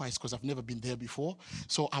thinking twice because I've never been there before.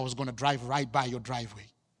 So I was going to drive right by your driveway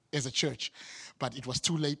as a church. But it was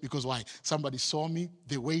too late because why? Somebody saw me,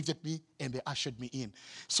 they waved at me, and they ushered me in.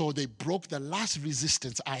 So they broke the last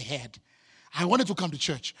resistance I had. I wanted to come to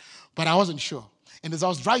church, but I wasn't sure. And as I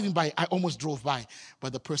was driving by, I almost drove by,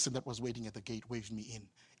 but the person that was waiting at the gate waved me in.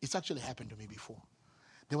 It's actually happened to me before.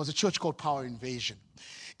 There was a church called Power Invasion.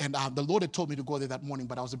 And the Lord had told me to go there that morning,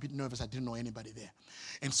 but I was a bit nervous. I didn't know anybody there.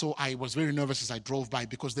 And so I was very nervous as I drove by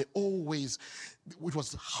because it was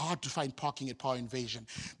hard to find parking at Power Invasion.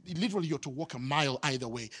 Literally, you had to walk a mile either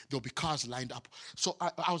way. There'll be cars lined up. So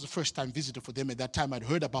I was a first-time visitor for them. At that time, I'd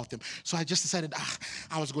heard about them. So I just decided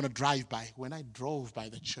I was going to drive by. When I drove by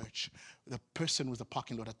the church, the person with the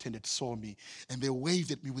parking lot attendant saw me, and they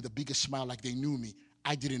waved at me with the biggest smile like they knew me.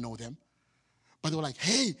 I didn't know them. But they were like,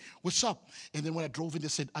 hey, what's up? And then when I drove in, they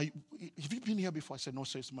said, have you been here before? I said, no,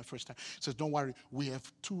 sir, it's my first time. He says, don't worry, we have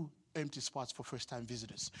 2 empty spots for first-time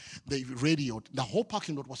visitors. They radioed. The whole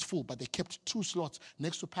parking lot was full, but they kept 2 slots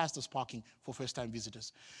next to pastor's parking for first-time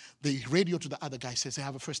visitors. They radioed to the other guy, says, I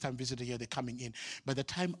have a first-time visitor here, they're coming in. By the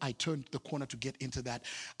time I turned the corner to get into that,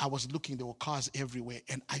 I was looking, there were cars everywhere,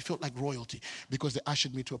 and I felt like royalty because they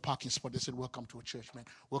ushered me to a parking spot. They said, welcome to a church, man.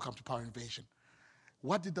 Welcome to Power Invasion.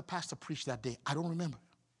 What did the pastor preach that day? I don't remember.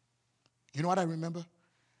 You know what I remember?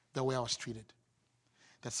 The way I was treated.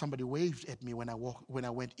 That somebody waved at me when I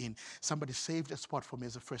went in. Somebody saved a spot for me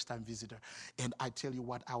as a first-time visitor. And I tell you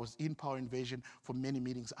what, I was in Power Invasion for many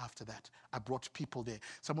meetings after that. I brought people there.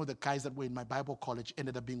 Some of the guys that were in my Bible college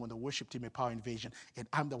ended up being on the worship team at Power Invasion. And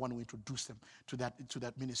I'm the one who introduced them to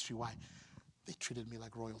that ministry. Why? They treated me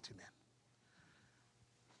like royalty, man.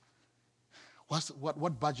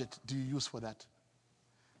 What budget do you use for that?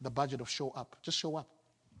 The budget of show up. Just show up.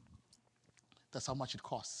 That's how much it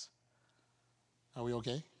costs. Are we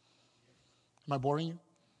okay? Am I boring you?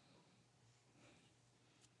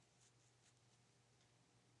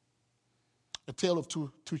 A tale of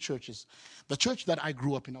two churches. The church that I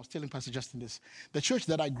grew up in, I was telling Pastor Justin this. The church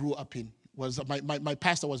that I grew up in was, my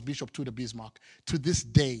pastor was Bishop Tudor Bismarck. To this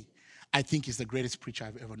day, I think he's the greatest preacher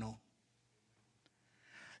I've ever known.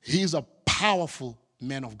 He's a powerful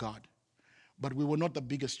man of God. But we were not the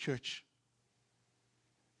biggest church.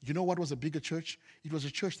 You know what was a bigger church? It was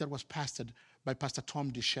a church that was pastored by Pastor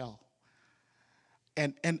Tom Deschelle.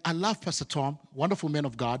 And I love Pastor Tom, wonderful man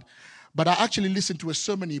of God. But I actually listened to a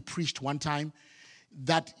sermon he preached one time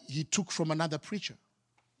that he took from another preacher.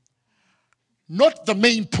 Not the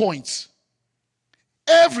main points.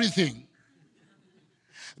 Everything.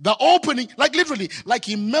 The opening, like literally, like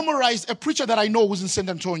he memorized a preacher that I know was in San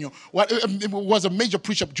Antonio, was a major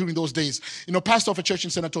preacher during those days, pastor of a church in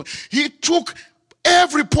San Antonio. He took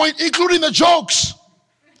every point, including the jokes.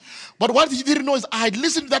 But what he didn't know is I had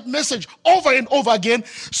listened to that message over and over again.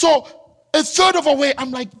 So a third of a way, I'm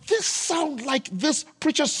like, this sounds like this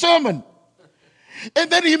preacher's sermon. And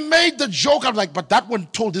then he made the joke. I'm like, but that one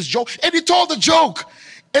told this joke. And he told the joke.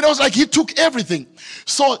 And it was like he took everything.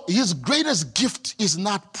 So his greatest gift is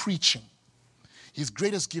not preaching. His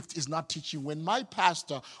greatest gift is not teaching. When my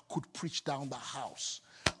pastor could preach down the house,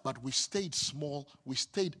 but we stayed small, we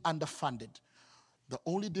stayed underfunded. The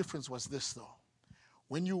only difference was this, though.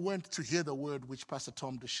 When you went to hear the word, which Pastor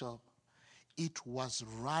Tom Dushel, it was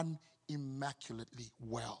run immaculately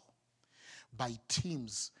well by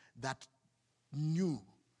teams that knew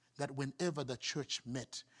that whenever the church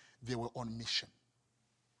met, they were on mission.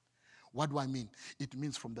 What do I mean? It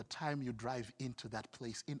means from the time you drive into that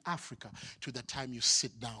place in Africa to the time you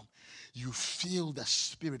sit down, you feel the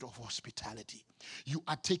spirit of hospitality. You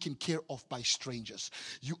are taken care of by strangers.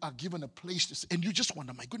 You are given a place to sit, and you just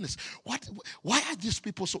wonder, my goodness, why are these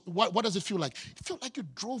people so, what does it feel like? It feels like you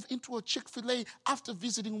drove into a Chick-fil-A after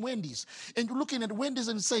visiting Wendy's, and you're looking at Wendy's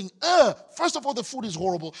and saying, first of all, the food is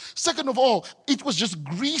horrible. Second of all, it was just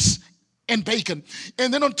grease and bacon.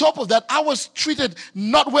 And then on top of that, I was treated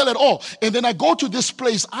not well at all. And then I go to this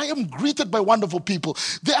place. I am greeted by wonderful people.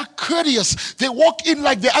 They are courteous. They walk in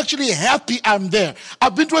like they're actually happy I'm there.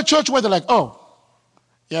 I've been to a church where they're like, oh,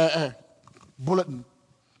 yeah, bulletin.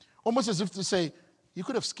 Almost as if to say, you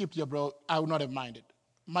could have skipped here, bro. I would not have minded.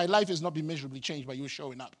 My life has not been measurably changed by you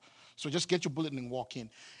showing up. So just get your bulletin and walk in.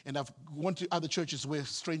 And I've gone to other churches where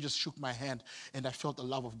strangers shook my hand and I felt the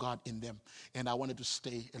love of God in them. And I wanted to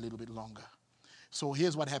stay a little bit longer. So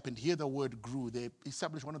here's what happened. Here the word grew. They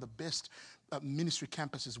established one of the best ministry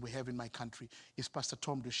campuses we have in my country. Is Pastor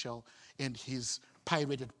Tom Dushel and his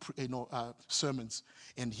pirated sermons.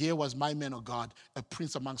 And here was my man of God, a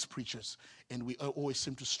prince amongst preachers. And we always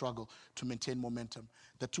seem to struggle to maintain momentum.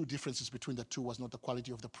 The two differences between the two was not the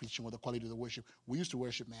quality of the preaching or the quality of the worship. We used to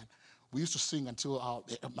worship, man. We used to sing until,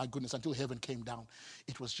 my goodness, until heaven came down.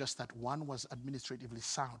 It was just that one was administratively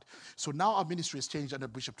sound. So now our ministry has changed under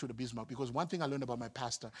Bishop Tudor Bismarck, because one thing I learned about my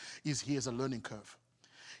pastor is he has a learning curve.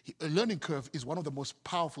 A learning curve is one of the most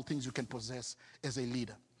powerful things you can possess as a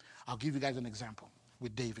leader. I'll give you guys an example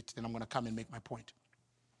with David, then I'm going to come and make my point.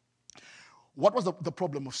 What was the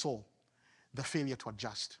problem of Saul? The failure to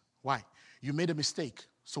adjust. Why? You made a mistake.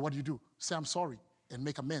 So what do? Say, I'm sorry, and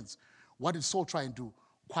make amends. What did Saul try and do?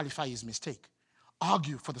 Qualify his mistake.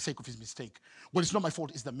 Argue for the sake of his mistake. Well, it's not my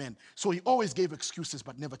fault, it's the men. So he always gave excuses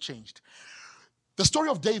but never changed. The story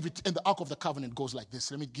of David and the Ark of the Covenant goes like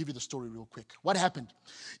this. Let me give you the story real quick. What happened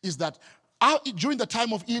is that during the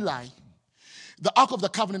time of Eli, the Ark of the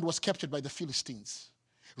Covenant was captured by the Philistines.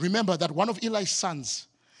 Remember that one of Eli's sons,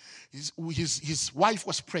 his wife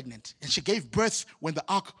was pregnant, and she gave birth when the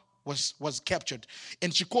Ark was captured.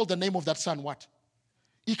 And she called the name of that son what?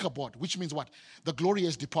 Ichabod, which means what? The glory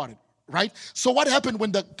has departed. Right? So what happened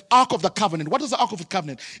when the Ark of the Covenant, what is the Ark of the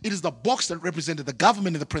Covenant? It is the box that represented the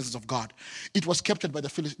government in the presence of God. It was captured by the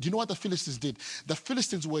Philistines. Do you know what the Philistines did? The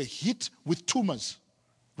Philistines were hit with tumors,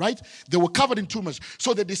 right? They were covered in tumors.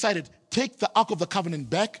 So they decided, take the Ark of the Covenant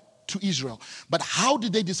back to Israel. But how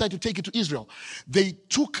did they decide to take it to Israel? They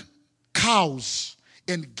took cows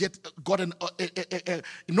and got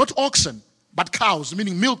not oxen, but cows,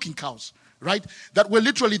 meaning milking cows. Right? That were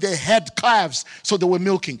literally, they had calves, so they were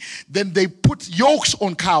milking. Then they put yokes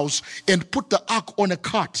on cows and put the ark on a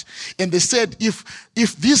cart. And they said, if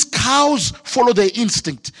these cows follow their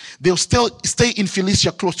instinct, they'll still stay in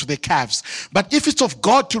Philistia close to their calves. But if it's of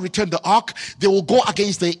God to return the ark, they will go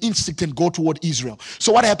against their instinct and go toward Israel.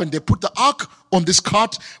 So what happened? They put the ark on this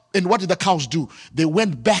cart, and what did the cows do? They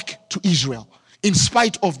went back to Israel. In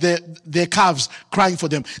spite of their calves crying for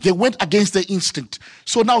them, they went against their instinct.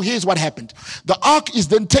 So now here's what happened. The ark is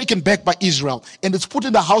then taken back by Israel, and it's put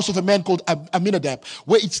in the house of a man called Aminadab,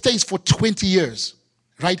 where it stays for 20 years.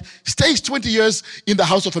 Right? Stays 20 years in the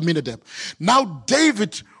house of Aminadab. Now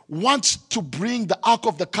David wants to bring the Ark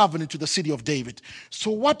of the Covenant to the city of David. So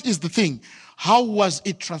what is the thing? How was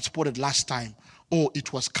it transported last time? Oh,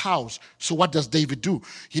 it was cows. So what does David do?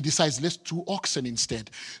 He decides, let's do oxen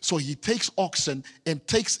instead. So he takes oxen and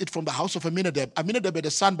takes it from the house of Aminadab. Aminadab had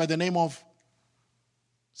a son by the name of,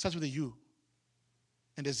 starts with a U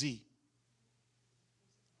and a Z.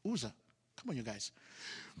 Uzzah. Come on, you guys.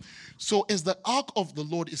 So as the ark of the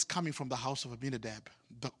Lord is coming from the house of Aminadab,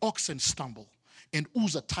 the oxen stumble, and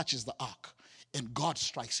Uzzah touches the ark, and God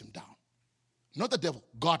strikes him down. Not the devil.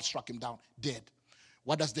 God struck him down, dead.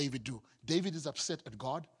 What does David do? David is upset at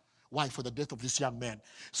God. Why? For the death of this young man.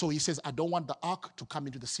 So he says, I don't want the ark to come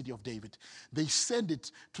into the city of David. They send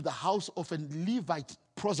it to the house of a Levite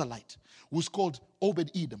proselyte who's called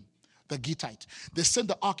Obed-Edom, the Gittite. They send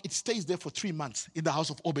the ark. It stays there for 3 months in the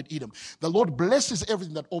house of Obed-Edom. The Lord blesses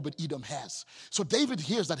everything that Obed-Edom has. So David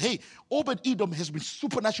hears that, hey, Obed-Edom has been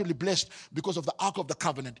supernaturally blessed because of the Ark of the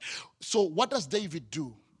Covenant. So what does David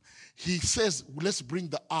do? he says, let's bring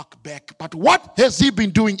the ark back. But what has he been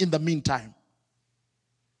doing in the meantime?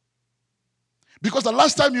 Because the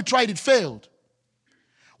last time you tried, it failed.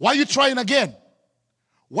 Why are you trying again?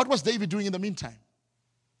 What was David doing in the meantime?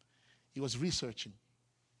 He was researching.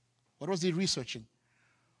 What was he researching?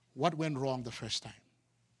 What went wrong the first time?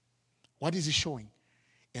 What is he showing?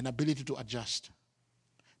 An ability to adjust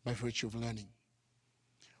by virtue of learning.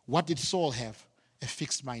 What did Saul have? A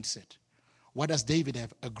fixed mindset. What does David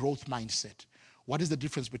have? A growth mindset. What is the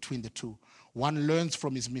difference between the two? One learns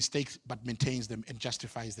from his mistakes but maintains them and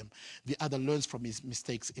justifies them. The other learns from his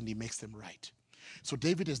mistakes and he makes them right. So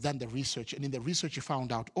David has done the research, and in the research he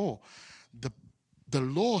found out, the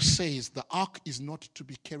law says the ark is not to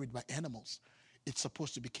be carried by animals. It's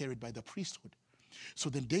supposed to be carried by the priesthood. So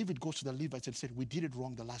then David goes to the Levites and said, we did it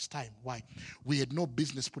wrong the last time. Why? We had no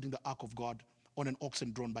business putting the ark of God on an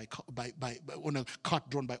oxen drawn on a cart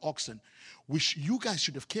drawn by oxen, which you guys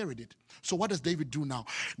should have carried it. So what does David do now?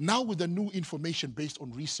 Now with the new information based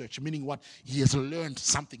on research, meaning what? He has learned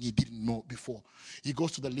something he didn't know before. He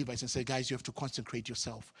goes to the Levites and says, guys, you have to consecrate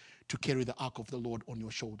yourself to carry the ark of the Lord on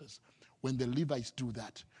your shoulders. When the Levites do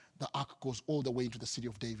that, the ark goes all the way into the city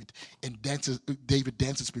of David, and David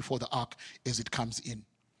dances before the ark as it comes in.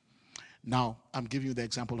 Now, I'm giving you the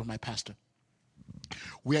example of my pastor.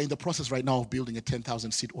 We are in the process right now of building a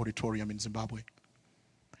 10,000-seat auditorium in Zimbabwe.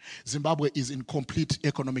 Zimbabwe is in complete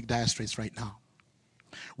economic dire straits right now.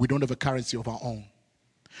 We don't have a currency of our own.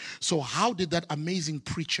 So how did that amazing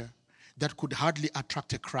preacher that could hardly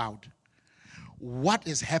attract a crowd, what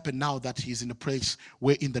has happened now that he's in a place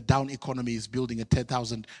where in the down economy is building a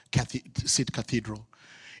 10,000-seat cathedral,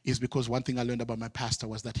 is because one thing I learned about my pastor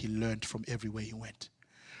was that he learned from everywhere he went.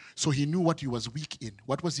 So he knew what he was weak in.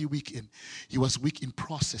 What was he weak in? He was weak in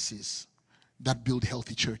processes that build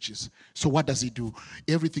healthy churches. So what does he do?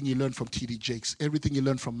 Everything he learned from T.D. Jakes, everything he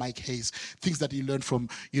learned from Mike Hayes, things that he learned from,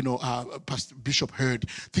 Pastor Bishop Hurd,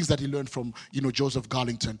 things that he learned from, Joseph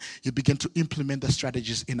Garlington, he began to implement the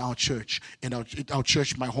strategies in our church. And our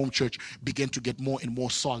church, my home church, began to get more and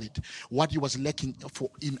more solid. What he was lacking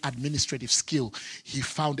in administrative skill, he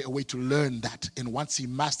found a way to learn that. And once he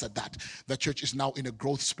mastered that, the church is now in a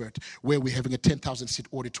growth spurt where we're having a 10,000-seat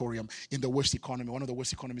auditorium in the worst economy, one of the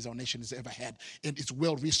worst economies our nation has ever had. And it's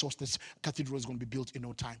well-resourced. This cathedral is going to be built in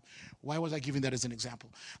no time. Why was I giving that as an example?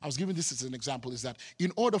 I was giving this as an example is that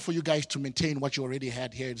in order for you guys to maintain what you already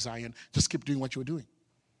had here at Zion, just keep doing what you were doing.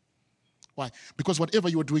 Why? Because whatever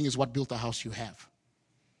you were doing is what built the house you have.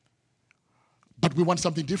 But we want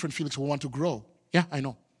something different, Felix. We want to grow. Yeah, I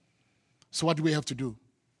know. So what do we have to do?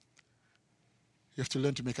 You have to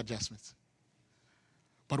learn to make adjustments.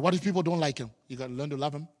 But what if people don't like him? You got to learn to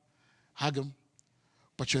love him, hug him,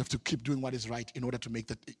 but you have to keep doing what is right in order to make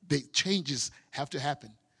that. The changes have to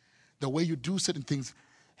happen. The way you do certain things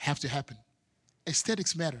have to happen.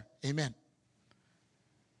 Aesthetics matter. Amen.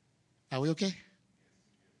 Are we okay?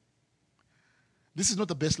 This is not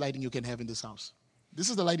the best lighting you can have in this house.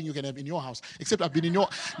 This is the lighting you can have in your house. Except I've been in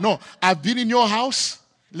your house.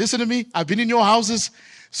 Listen to me. I've been in your houses.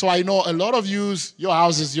 So I know a lot of your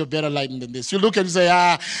houses, you're better lighting than this. You look and say,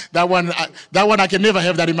 that one, I can never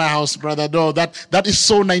have that in my house, brother. No, that is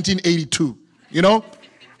so 1982,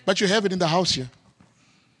 But you have it in the house here.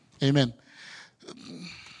 Amen.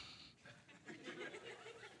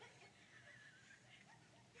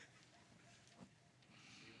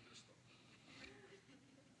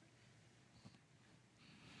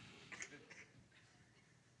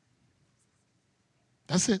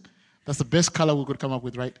 That's it. That's the best color we could come up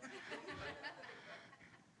with, right?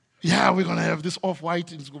 Yeah, we're going to have this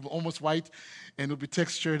off-white. It's going to be almost white, and it'll be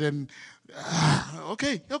textured. And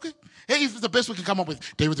okay. Hey, if it's the best we can come up with,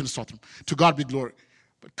 David in the Stockholm. To God be glory.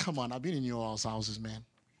 But come on, I've been in your houses, man.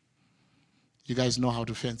 You guys know how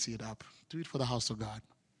to fancy it up. Do it for the house of God.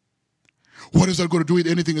 What is that going to do with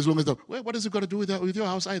anything as long as what is it going to do with your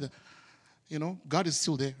house either? God is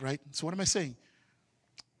still there, right? So what am I saying?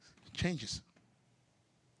 Changes.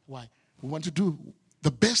 Why? We want to do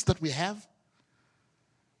the best that we have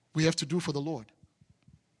to do for the Lord.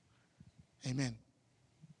 Amen.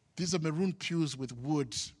 These are maroon pews with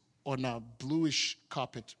wood on a bluish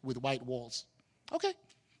carpet with white walls. Okay.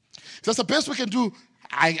 If that's the best we can do,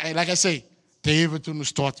 like I say, David to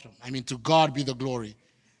Nustotram. To God be the glory.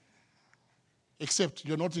 Except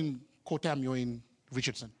you're not in Kotam, you're in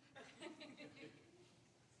Richardson.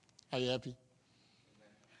 Are you happy?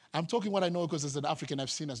 I'm talking what I know because as an African, I've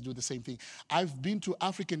seen us do the same thing. I've been to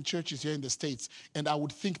African churches here in the States, and I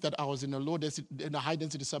would think that I was in a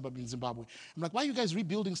high-density suburb in Zimbabwe. I'm like, why are you guys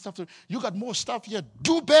rebuilding stuff? You got more stuff here.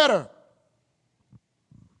 Do better.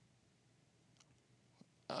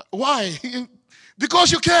 Why?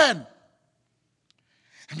 Because you can.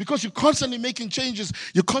 And because you're constantly making changes,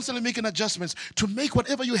 you're constantly making adjustments to make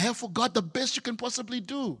whatever you have for God the best you can possibly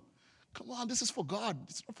do. Come on, this is for God.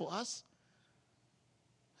 It's not for us.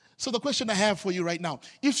 So the question I have for you right now,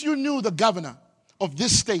 if you knew the governor of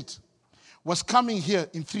this state was coming here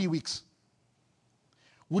in 3 weeks,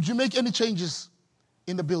 would you make any changes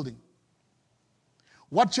in the building?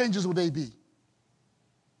 What changes would they be?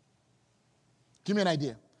 Give me an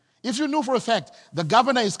idea. If you knew for a fact the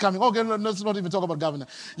governor is coming, okay, let's not even talk about governor.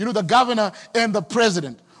 You know, the governor and the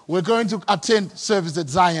president were going to attend service at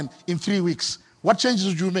Zion in 3 weeks. What changes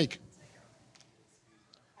would you make?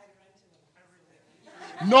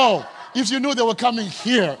 No, if you knew they were coming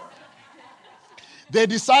here. They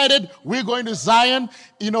decided we're going to Zion.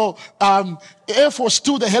 You know, Air Force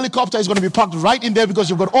 2, the helicopter is going to be parked right in there because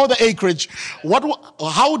you've got all the acreage.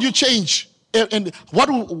 How would you change? And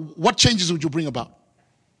what changes would you bring about?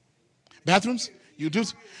 Bathrooms? You do?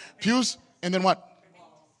 Pews? And then what?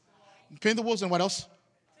 Paint the walls and what else?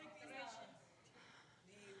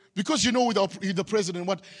 Because you know with the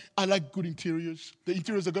president, I like good interiors. The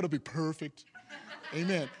interiors are going to be perfect.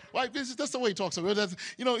 Amen. Right? That's the way he talks about it.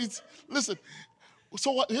 You know, listen.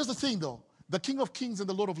 So here's the thing, though. The King of Kings and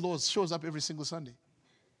the Lord of Lords shows up every single Sunday.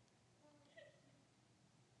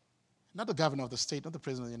 Not the governor of the state, not the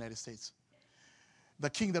president of the United States. The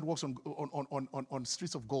king that walks on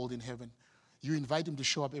streets of gold in heaven. You invite him to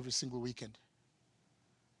show up every single weekend.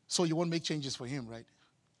 So you won't make changes for him, right?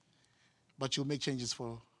 But you'll make changes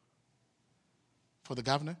for the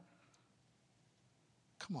governor?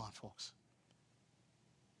 Come on, folks.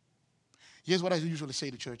 Here's what I usually say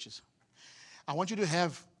to churches. I want you to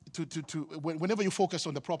have, whenever you focus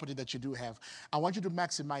on the property that you do have, I want you to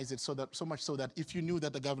maximize it so much so that if you knew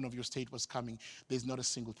that the governor of your state was coming, there's not a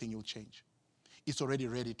single thing you'll change. It's already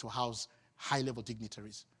ready to house high-level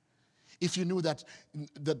dignitaries. If you knew that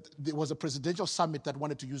there was a presidential summit that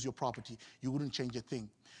wanted to use your property, you wouldn't change a thing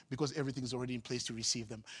because everything is already in place to receive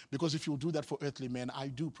them. Because if you'll do that for earthly men, I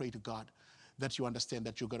do pray to God that you understand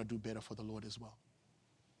that you're going to do better for the Lord as well.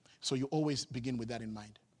 So you always begin with that in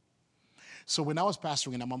mind. So when I was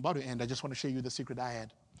pastoring, and I'm about to end, I just want to share you the secret I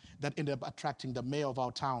had that ended up attracting the mayor of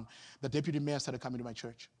our town. The deputy mayor started coming to my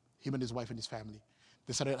church, him and his wife and his family.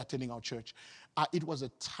 They started attending our church. It was a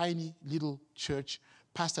tiny little church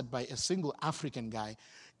pastored by a single African guy,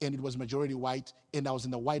 and it was majority white, and I was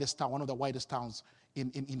in the whitest town, one of the whitest towns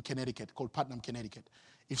in Connecticut, called Putnam, Connecticut.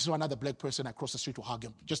 If you saw another black person across the street to hug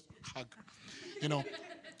him, just hug, you know.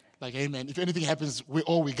 Like, amen. If anything happens, we're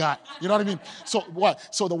all we got. You know what I mean? So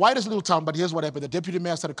what? So the whitest little town, but here's what happened. The deputy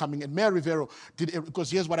mayor started coming, and Mayor Rivero did it,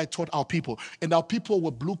 because here's what I taught our people. And our people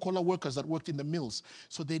were blue-collar workers that worked in the mills.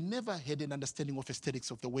 So they never had an understanding of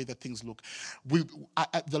aesthetics of the way that things look.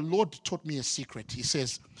 The Lord taught me a secret. He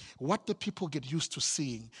says, what the people get used to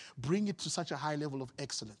seeing, bring it to such a high level of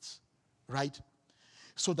excellence, right?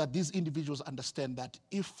 So that these individuals understand that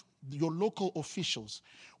if your local officials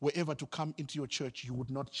were ever to come into your church, you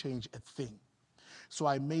would not change a thing. So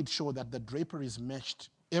I made sure that the draperies matched.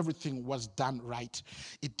 Everything was done right.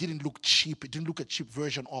 It didn't look cheap. It didn't look a cheap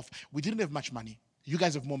version of. We didn't have much money. You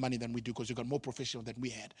guys have more money than we do because you got more professional than we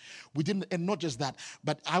had. We didn't, and not just that,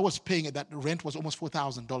 but I was paying that rent was almost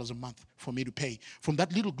 $4,000 a month for me to pay from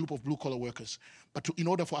that little group of blue-collar workers. But in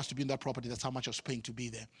order for us to be in that property, that's how much I was paying to be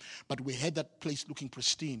there. But we had that place looking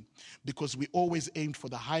pristine because we always aimed for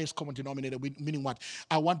the highest common denominator, meaning what?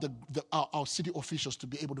 I want our city officials to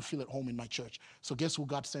be able to feel at home in my church. So guess who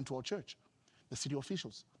got sent to our church? The city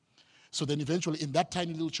officials. So then eventually in that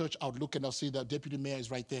tiny little church, I would look and I'll see the deputy mayor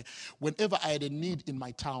is right there. Whenever I had a need in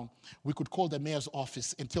my town, we could call the mayor's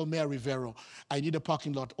office and tell Mayor Rivero, I need a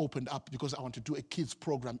parking lot opened up because I want to do a kids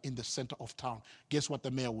program in the center of town. Guess what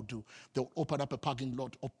the mayor would do? They'll open up a parking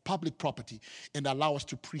lot of public property and allow us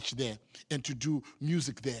to preach there and to do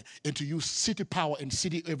music there and to use city power and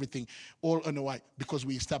city everything all on the way because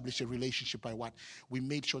we established a relationship by what? We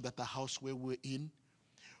made sure that the house where we're in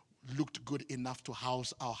looked good enough to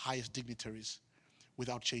house our highest dignitaries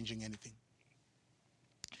without changing anything.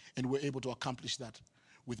 And we're able to accomplish that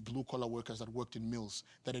with blue-collar workers that worked in mills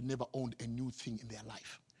that had never owned a new thing in their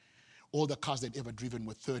life. All the cars they'd ever driven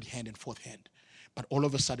were third hand and fourth hand. But all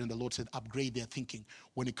of a sudden, the Lord said, upgrade their thinking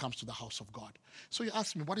when it comes to the house of God. So you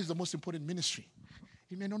ask me, what is the most important ministry?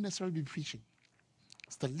 It may not necessarily be preaching.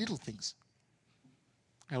 It's the little things.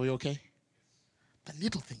 Are we okay? The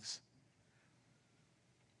little things.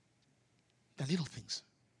 The little things.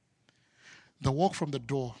 The walk from the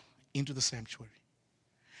door into the sanctuary.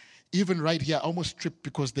 Even right here, I almost tripped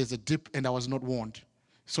because there's a dip and I was not warned.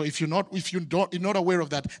 So you're not aware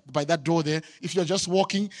of that, by that door there, if you're just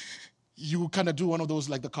walking, you kind of do one of those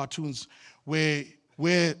like the cartoons where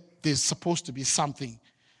there's supposed to be something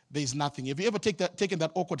There's nothing. Have you ever taken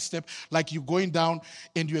that awkward step, like you're going down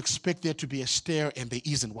and you expect there to be a stair and there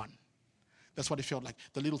isn't one? That's what it felt like,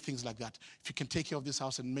 the little things like that. If you can take care of this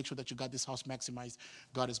house and make sure that you got this house maximized,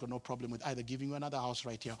 God has got no problem with either giving you another house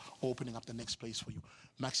right here or opening up the next place for you.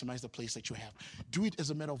 Maximize the place that you have. Do it as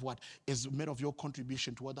a matter of what? As a matter of your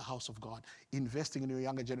contribution toward the house of God, investing in your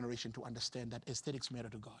younger generation to understand that aesthetics matter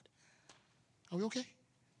to God. Are we okay?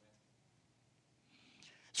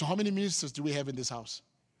 So how many ministers do we have in this house?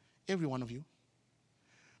 Every one of you.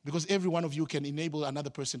 Because every one of you can enable another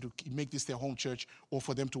person to make this their home church or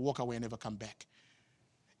for them to walk away and never come back.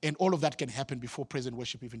 And all of that can happen before praise and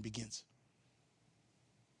worship even begins.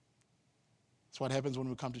 That's what happens when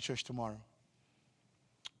we come to church tomorrow.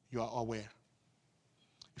 You are aware.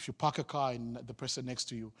 If you park a car and the person next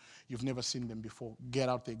to you, you've never seen them before, get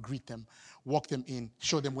out there, greet them, walk them in,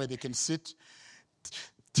 show them where they can sit,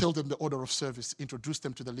 tell them the order of service, introduce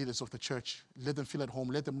them to the leaders of the church, let them feel at home,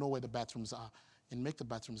 let them know where the bathrooms are, and make the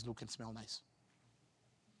bathrooms look and smell nice.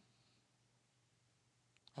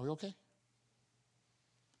 Are we okay?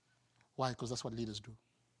 Why? Because that's what leaders do.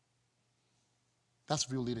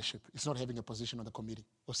 That's real leadership. It's not having a position on the committee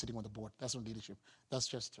or sitting on the board. That's not leadership. That's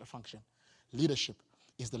just a function. Leadership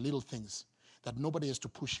is the little things that nobody has to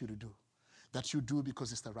push you to do, that you do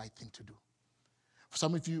because it's the right thing to do. For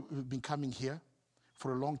some of you have been coming here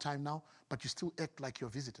for a long time now, but you still act like you're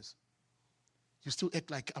visitors. You still act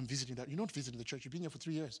like I'm visiting that. You're not visiting the church. You've been here for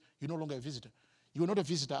 3 years. You're no longer a visitor. You were not a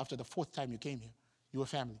visitor after the 4th time you came here. You were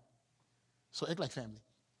family. So act like family.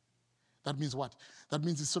 That means what? That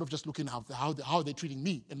means instead of just looking at how they're treating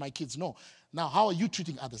me and my kids, no. Now, how are you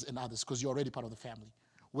treating others and others? Because you're already part of the family.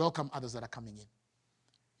 Welcome others that are coming in.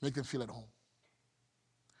 Make them feel at home.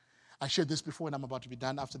 I shared this before and I'm about to be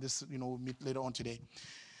done after this, we'll meet later on today.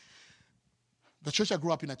 The church I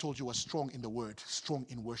grew up in, I told you, was strong in the word, strong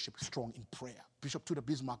in worship, strong in prayer. Bishop Tudor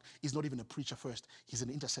Bismarck is not even a preacher first. He's an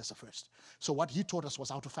intercessor first. So what he taught us was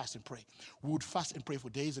how to fast and pray. We would fast and pray for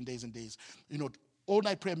days and days and days.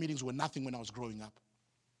 All-night prayer meetings were nothing when I was growing up.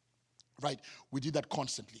 Right? We did that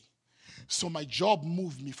constantly. So my job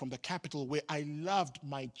moved me from the capital where I loved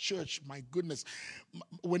my church, my goodness.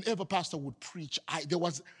 Whenever pastor would preach,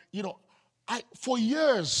 for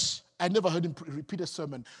years, I never heard him repeat a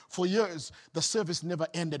sermon. For years, the service never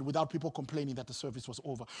ended without people complaining that the service was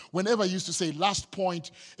over. Whenever I used to say, last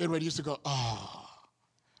point, everybody used to go,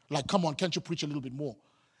 like, come on, can't you preach a little bit more?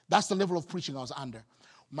 That's the level of preaching I was under.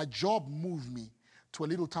 My job moved me to a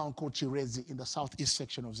little town called Chirezi in the southeast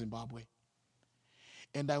section of Zimbabwe.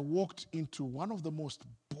 And I walked into one of the most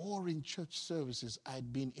boring church services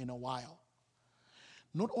I'd been in a while.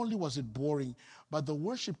 Not only was it boring, but the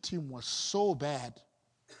worship team was so bad.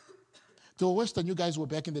 They were worse than you guys were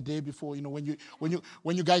back in the day before,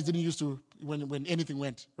 when you guys didn't used to, when anything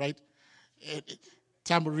went, right?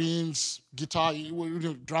 Tambourines, guitar,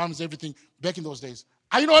 drums, everything, back in those days.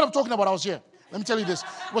 You know what I'm talking about, I was here. Let me tell you this.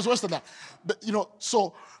 It was worse than that. But,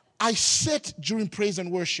 so I sat during praise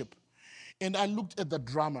and worship, and I looked at the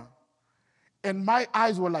drummer, and my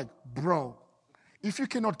eyes were like, bro, if you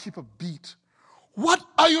cannot keep a beat, what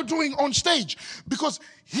are you doing on stage? Because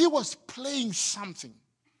he was playing something.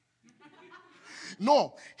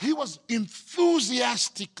 No, he was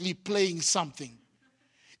enthusiastically playing something.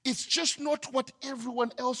 It's just not what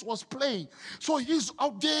everyone else was playing. So he's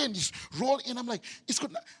out there and he's rolling, and I'm like, it's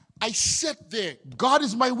good. I sat there. God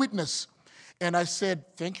is my witness. And I said,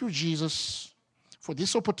 thank you, Jesus, for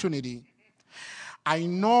this opportunity. I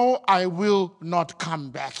know I will not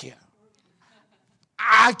come back here.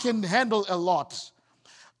 I can handle a lot,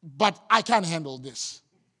 but I can't handle this.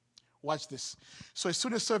 Watch this. So as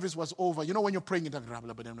soon as service was over, when you're praying,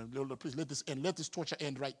 please let this end. Let this torture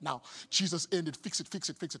end right now. Jesus ended. Fix it, fix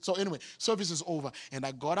it, fix it. So anyway, service is over. And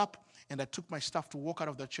I got up and I took my stuff to walk out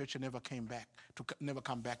of that church and never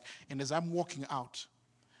come back. And as I'm walking out,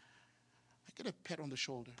 I get a pat on the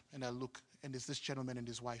shoulder and I look, and there's this gentleman and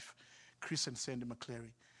his wife, Chris and Sandy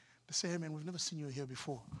McCleary. They say, hey man, we've never seen you here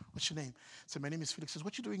before. What's your name? I said, my name is Felix. He says,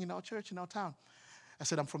 what you doing in our church, in our town? I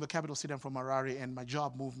said, I'm from the capital city. I'm from Harare, and my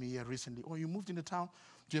job moved me here recently. Oh, you moved into town?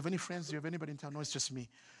 Do you have any friends? Do you have anybody in town? No, it's just me. He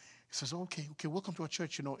says, okay, welcome to our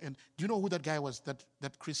church, And do you know who that guy was, that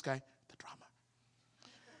Chris guy? The drummer.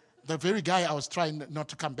 The very guy I was trying not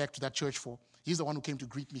to come back to that church for. He's the one who came to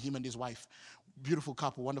greet me, him and his wife. Beautiful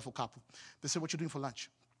couple, wonderful couple. They said, what you doing for lunch?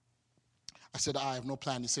 I said, I have no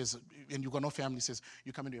plan. He says, and you got no family. He says,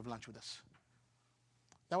 you come in to have lunch with us.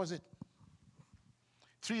 That was it.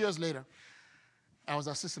 3 years later, I was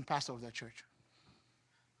assistant pastor of that church.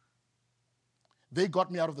 They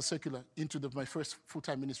got me out of the secular into my first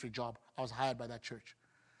full-time ministry job. I was hired by that church.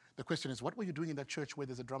 The question is, what were you doing in that church where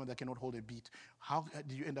there's a drummer that cannot hold a beat? How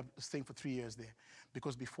did you end up staying for 3 years there?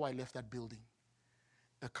 Because before I left that building,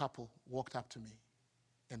 a couple walked up to me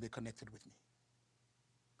and they connected with me.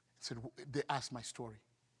 Said, they asked my story.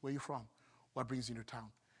 Where are you from? What brings you to town?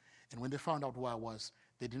 And when they found out who I was,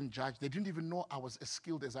 they didn't judge. They didn't even know I was as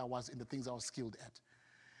skilled as I was in the things I was skilled at.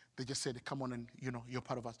 They just said, come on and, you're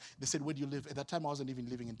part of us. They said, where do you live? At that time, I wasn't even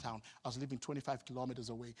living in town. I was living 25 kilometers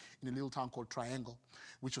away in a little town called Triangle,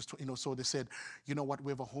 which was, so they said, you know what,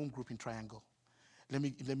 we have a home group in Triangle. Let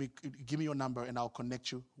me give me your number and I'll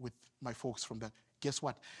connect you with my folks from there. Guess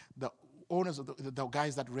what? The owners of the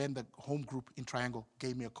guys that ran the home group in Triangle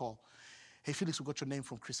gave me a call. Hey, Felix, we got your name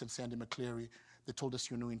from Chris and Sandy McCleary. They told us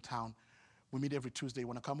you're new in town. We meet every Tuesday. You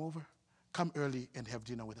want to come over? Come early and have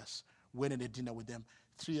dinner with us. Went and had dinner with them.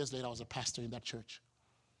 3 years later, I was a pastor in that church.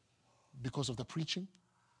 Because of the preaching?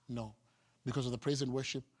 No. Because of the praise and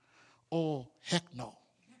worship? Oh, heck no.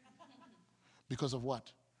 Because of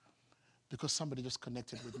what? Because somebody just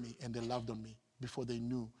connected with me and they loved on me before they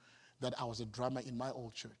knew that I was a drummer in my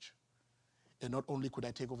old church. And not only could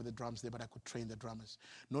I take over the drums there, but I could train the drummers.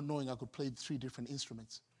 Not knowing I could play 3 different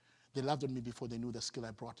instruments. They loved on me before they knew the skill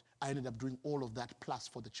I brought. I ended up doing all of that plus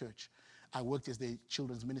for the church. I worked as their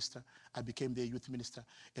children's minister. I became their youth minister,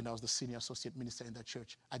 and I was the senior associate minister in that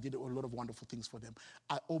church. I did a lot of wonderful things for them.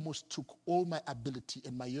 I almost took all my ability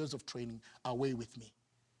and my years of training away with me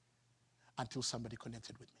until somebody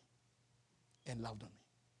connected with me and loved on me.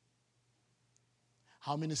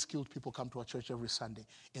 How many skilled people come to our church every Sunday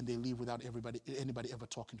and they leave without anybody ever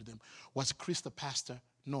talking to them? Was Chris the pastor?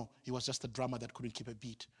 No, he was just a drummer that couldn't keep a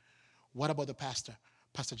beat. What about the pastor?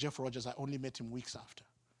 Pastor Jeff Rogers, I only met him weeks after.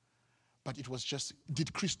 But it was just,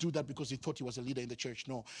 did Chris do that because he thought he was a leader in the church?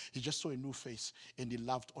 No, he just saw a new face and he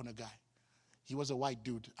loved on a guy. He was a white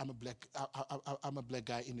dude. I'm a black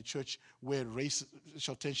guy in a church where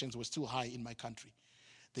racial tensions were still high in my country.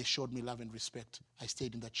 They showed me love and respect. I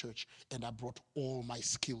stayed in that church and I brought all my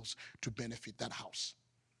skills to benefit that house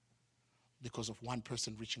because of one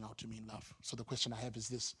person reaching out to me in love. So the question I have is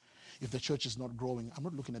this. If the church is not growing, I'm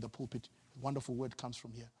not looking at the pulpit. A wonderful word comes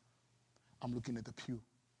from here. I'm looking at the pew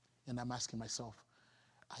and I'm asking myself,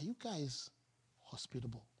 are you guys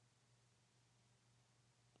hospitable?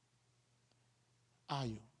 Are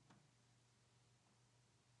you?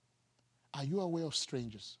 Are you aware of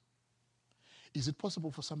strangers? Is it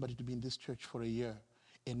possible for somebody to be in this church for a year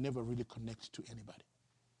and never really connect to anybody?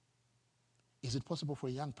 Is it possible for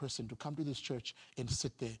a young person to come to this church and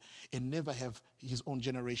sit there and never have his own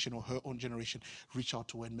generation or her own generation reach out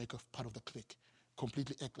to her and make her part of the clique?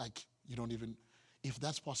 Completely act like you don't even... If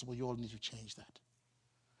that's possible, you all need to change that.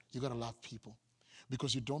 You got to love people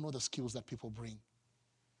because you don't know the skills that people bring.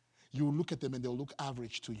 You look at them and they'll look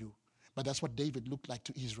average to you. But that's what David looked like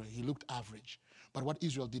to Israel. He looked average. But what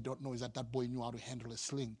Israel did not know is that that boy knew how to handle a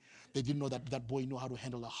sling. They didn't know that that boy knew how to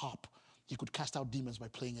handle a harp. He could cast out demons by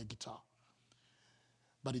playing a guitar.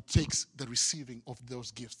 But it takes the receiving of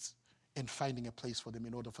those gifts and finding a place for them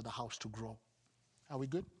in order for the house to grow. Are we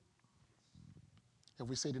good? Have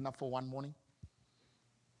we said enough for one morning?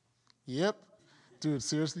 Yep. Dude,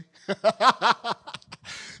 seriously?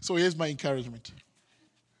 So here's my encouragement.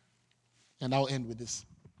 And I'll end with this.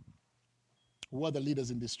 Who are the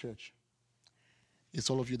leaders in this church? It's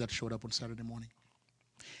all of you that showed up on Saturday morning.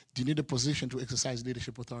 Do you need a position to exercise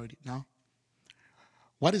leadership authority? No?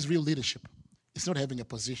 What is real leadership? It's not having a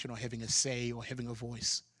position or having a say or having a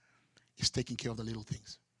voice. It's taking care of the little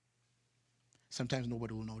things. Sometimes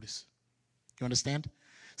nobody will notice. You understand?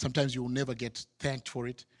 Sometimes you will never get thanked for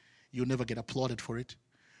it. You'll never get applauded for it.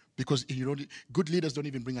 Because good leaders don't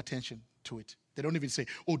even bring attention to it. They don't even say,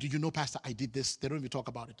 oh, do you know, Pastor, I did this. They don't even talk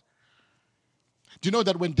about it. Do you know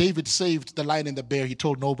that when David saved the lion and the bear, he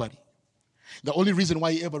told nobody? The only reason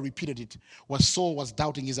why he ever repeated it was Saul was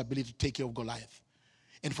doubting his ability to take care of Goliath.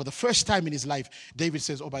 And for the first time in his life, David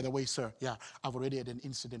says, oh, by the way, sir, yeah, I've already had an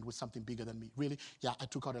incident with something bigger than me. Really? Yeah, I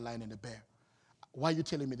took out a lion and a bear. Why are you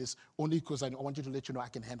telling me this? Only because I want you to let you know I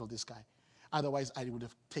can handle this guy. Otherwise, I would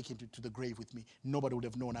have taken him to the grave with me. Nobody would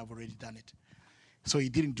have known I've already done it. So he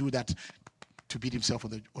didn't do that to beat himself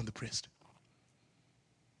on the breast.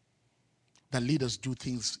 The leaders do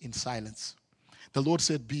things in silence. The Lord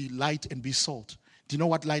said, be light and be salt. Do you know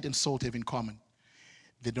what light and salt have in common?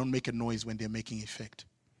 They don't make a noise when they're making effect.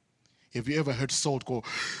 Have you ever heard salt go,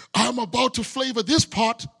 I'm about to flavor this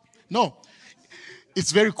pot? No.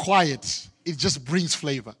 It's very quiet. It just brings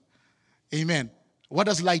flavor. Amen. What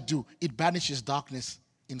does light do? It banishes darkness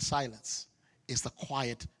in silence. It's the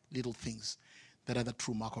quiet little things that are the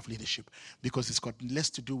true mark of leadership. Because it's got less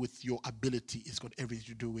to do with your ability. It's got everything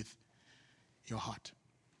to do with your heart.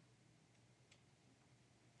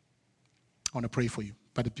 I want to pray for you.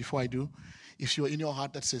 But before I do, if you're in your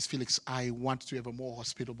heart that says, Felix, I want to have a more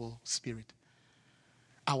hospitable spirit.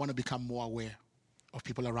 I want to become more aware of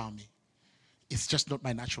people around me. It's just not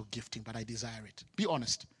my natural gifting, but I desire it. Be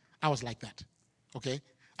honest. I was like that. Okay?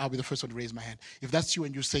 I'll be the first one to raise my hand. If that's you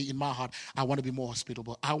and you say, in my heart, I want to be more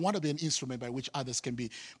hospitable. I want to be an instrument by which others can be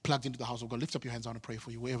plugged into the house of God. Lift up your hands. I want to pray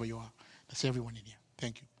for you, wherever you are. That's everyone in here.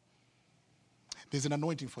 Thank you. There's an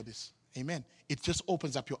anointing for this. Amen. It just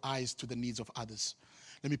opens up your eyes to the needs of others.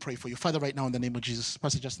 Let me pray for you. Father, right now in the name of Jesus,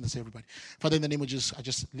 Pastor Justin, let's say everybody. Father, in the name of Jesus, I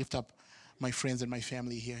just lift up my friends and my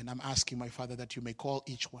family here, and I'm asking, my Father, that you may call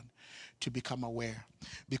each one to become aware,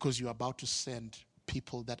 because you're about to send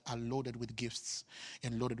people that are loaded with gifts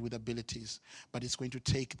and loaded with abilities, but it's going to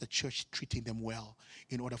take the church treating them well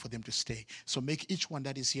in order for them to stay. So make each one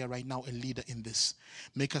that is here right now a leader in this.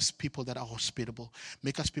 Make us people that are hospitable.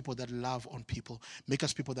 Make us people that love on people. Make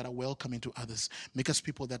us people that are welcoming to others. Make us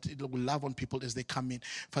people that will love on people as they come in.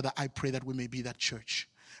 Father, I pray that we may be that church.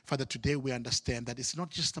 Father, today we understand that it's not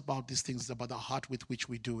just about these things, it's about the heart with which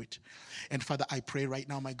we do it. And Father, I pray right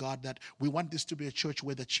now, my God, that we want this to be a church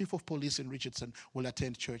where the chief of police in Richardson will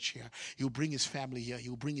attend church here. He'll bring his family here.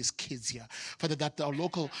 He'll bring his kids here. Father, that our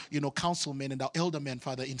local, councilmen and our eldermen,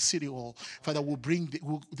 Father, in City Hall, Father, will bring,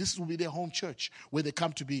 this will be their home church where they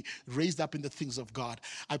come to be raised up in the things of God.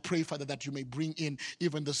 I pray, Father, that you may bring in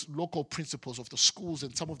even the local principals of the schools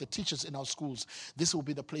and some of the teachers in our schools. This will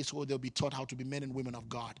be the place where they'll be taught how to be men and women of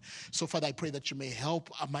God. So, Father, I pray that you may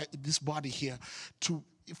help this body here to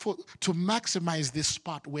maximize this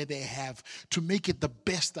spot where they have, to make it the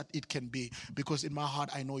best that it can be. Because in my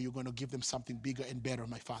heart, I know you're going to give them something bigger and better,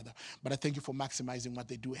 my Father. But I thank you for maximizing what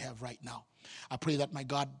they do have right now. I pray that, my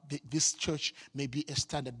God, this church may be a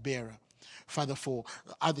standard bearer, Father, for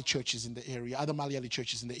other churches in the area, other Malayali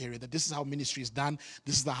churches in the area, that this is how ministry is done,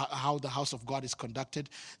 this is how the house of God is conducted,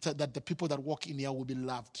 so that the people that walk in here will be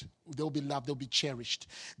loved. They'll be loved, they'll be cherished.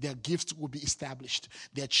 Their gifts will be established.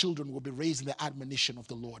 Their children will be raised in the admonition of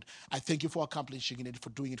the Lord. I thank you for accomplishing it,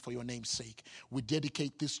 for doing it for your name's sake. We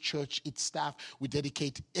dedicate this church, its staff, we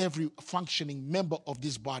dedicate every functioning member of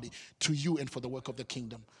this body to you and for the work of the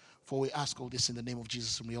kingdom. For we ask all this in the name of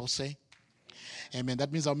Jesus, and we all say, amen.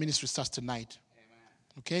 That means our ministry starts tonight.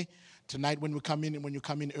 Okay? Tonight when you come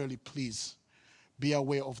in early, please be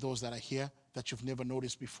aware of those that are here that you've never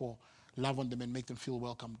noticed before. Love on them and make them feel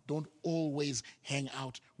welcome. Don't always hang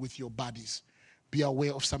out with your buddies. Be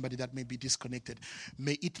aware of somebody that may be disconnected.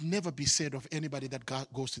 May it never be said of anybody that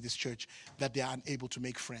goes to this church that they are unable to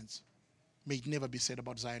make friends. May it never be said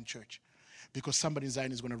about Zion Church, because somebody in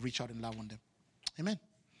Zion is going to reach out and love on them. Amen.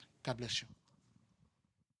 God bless you.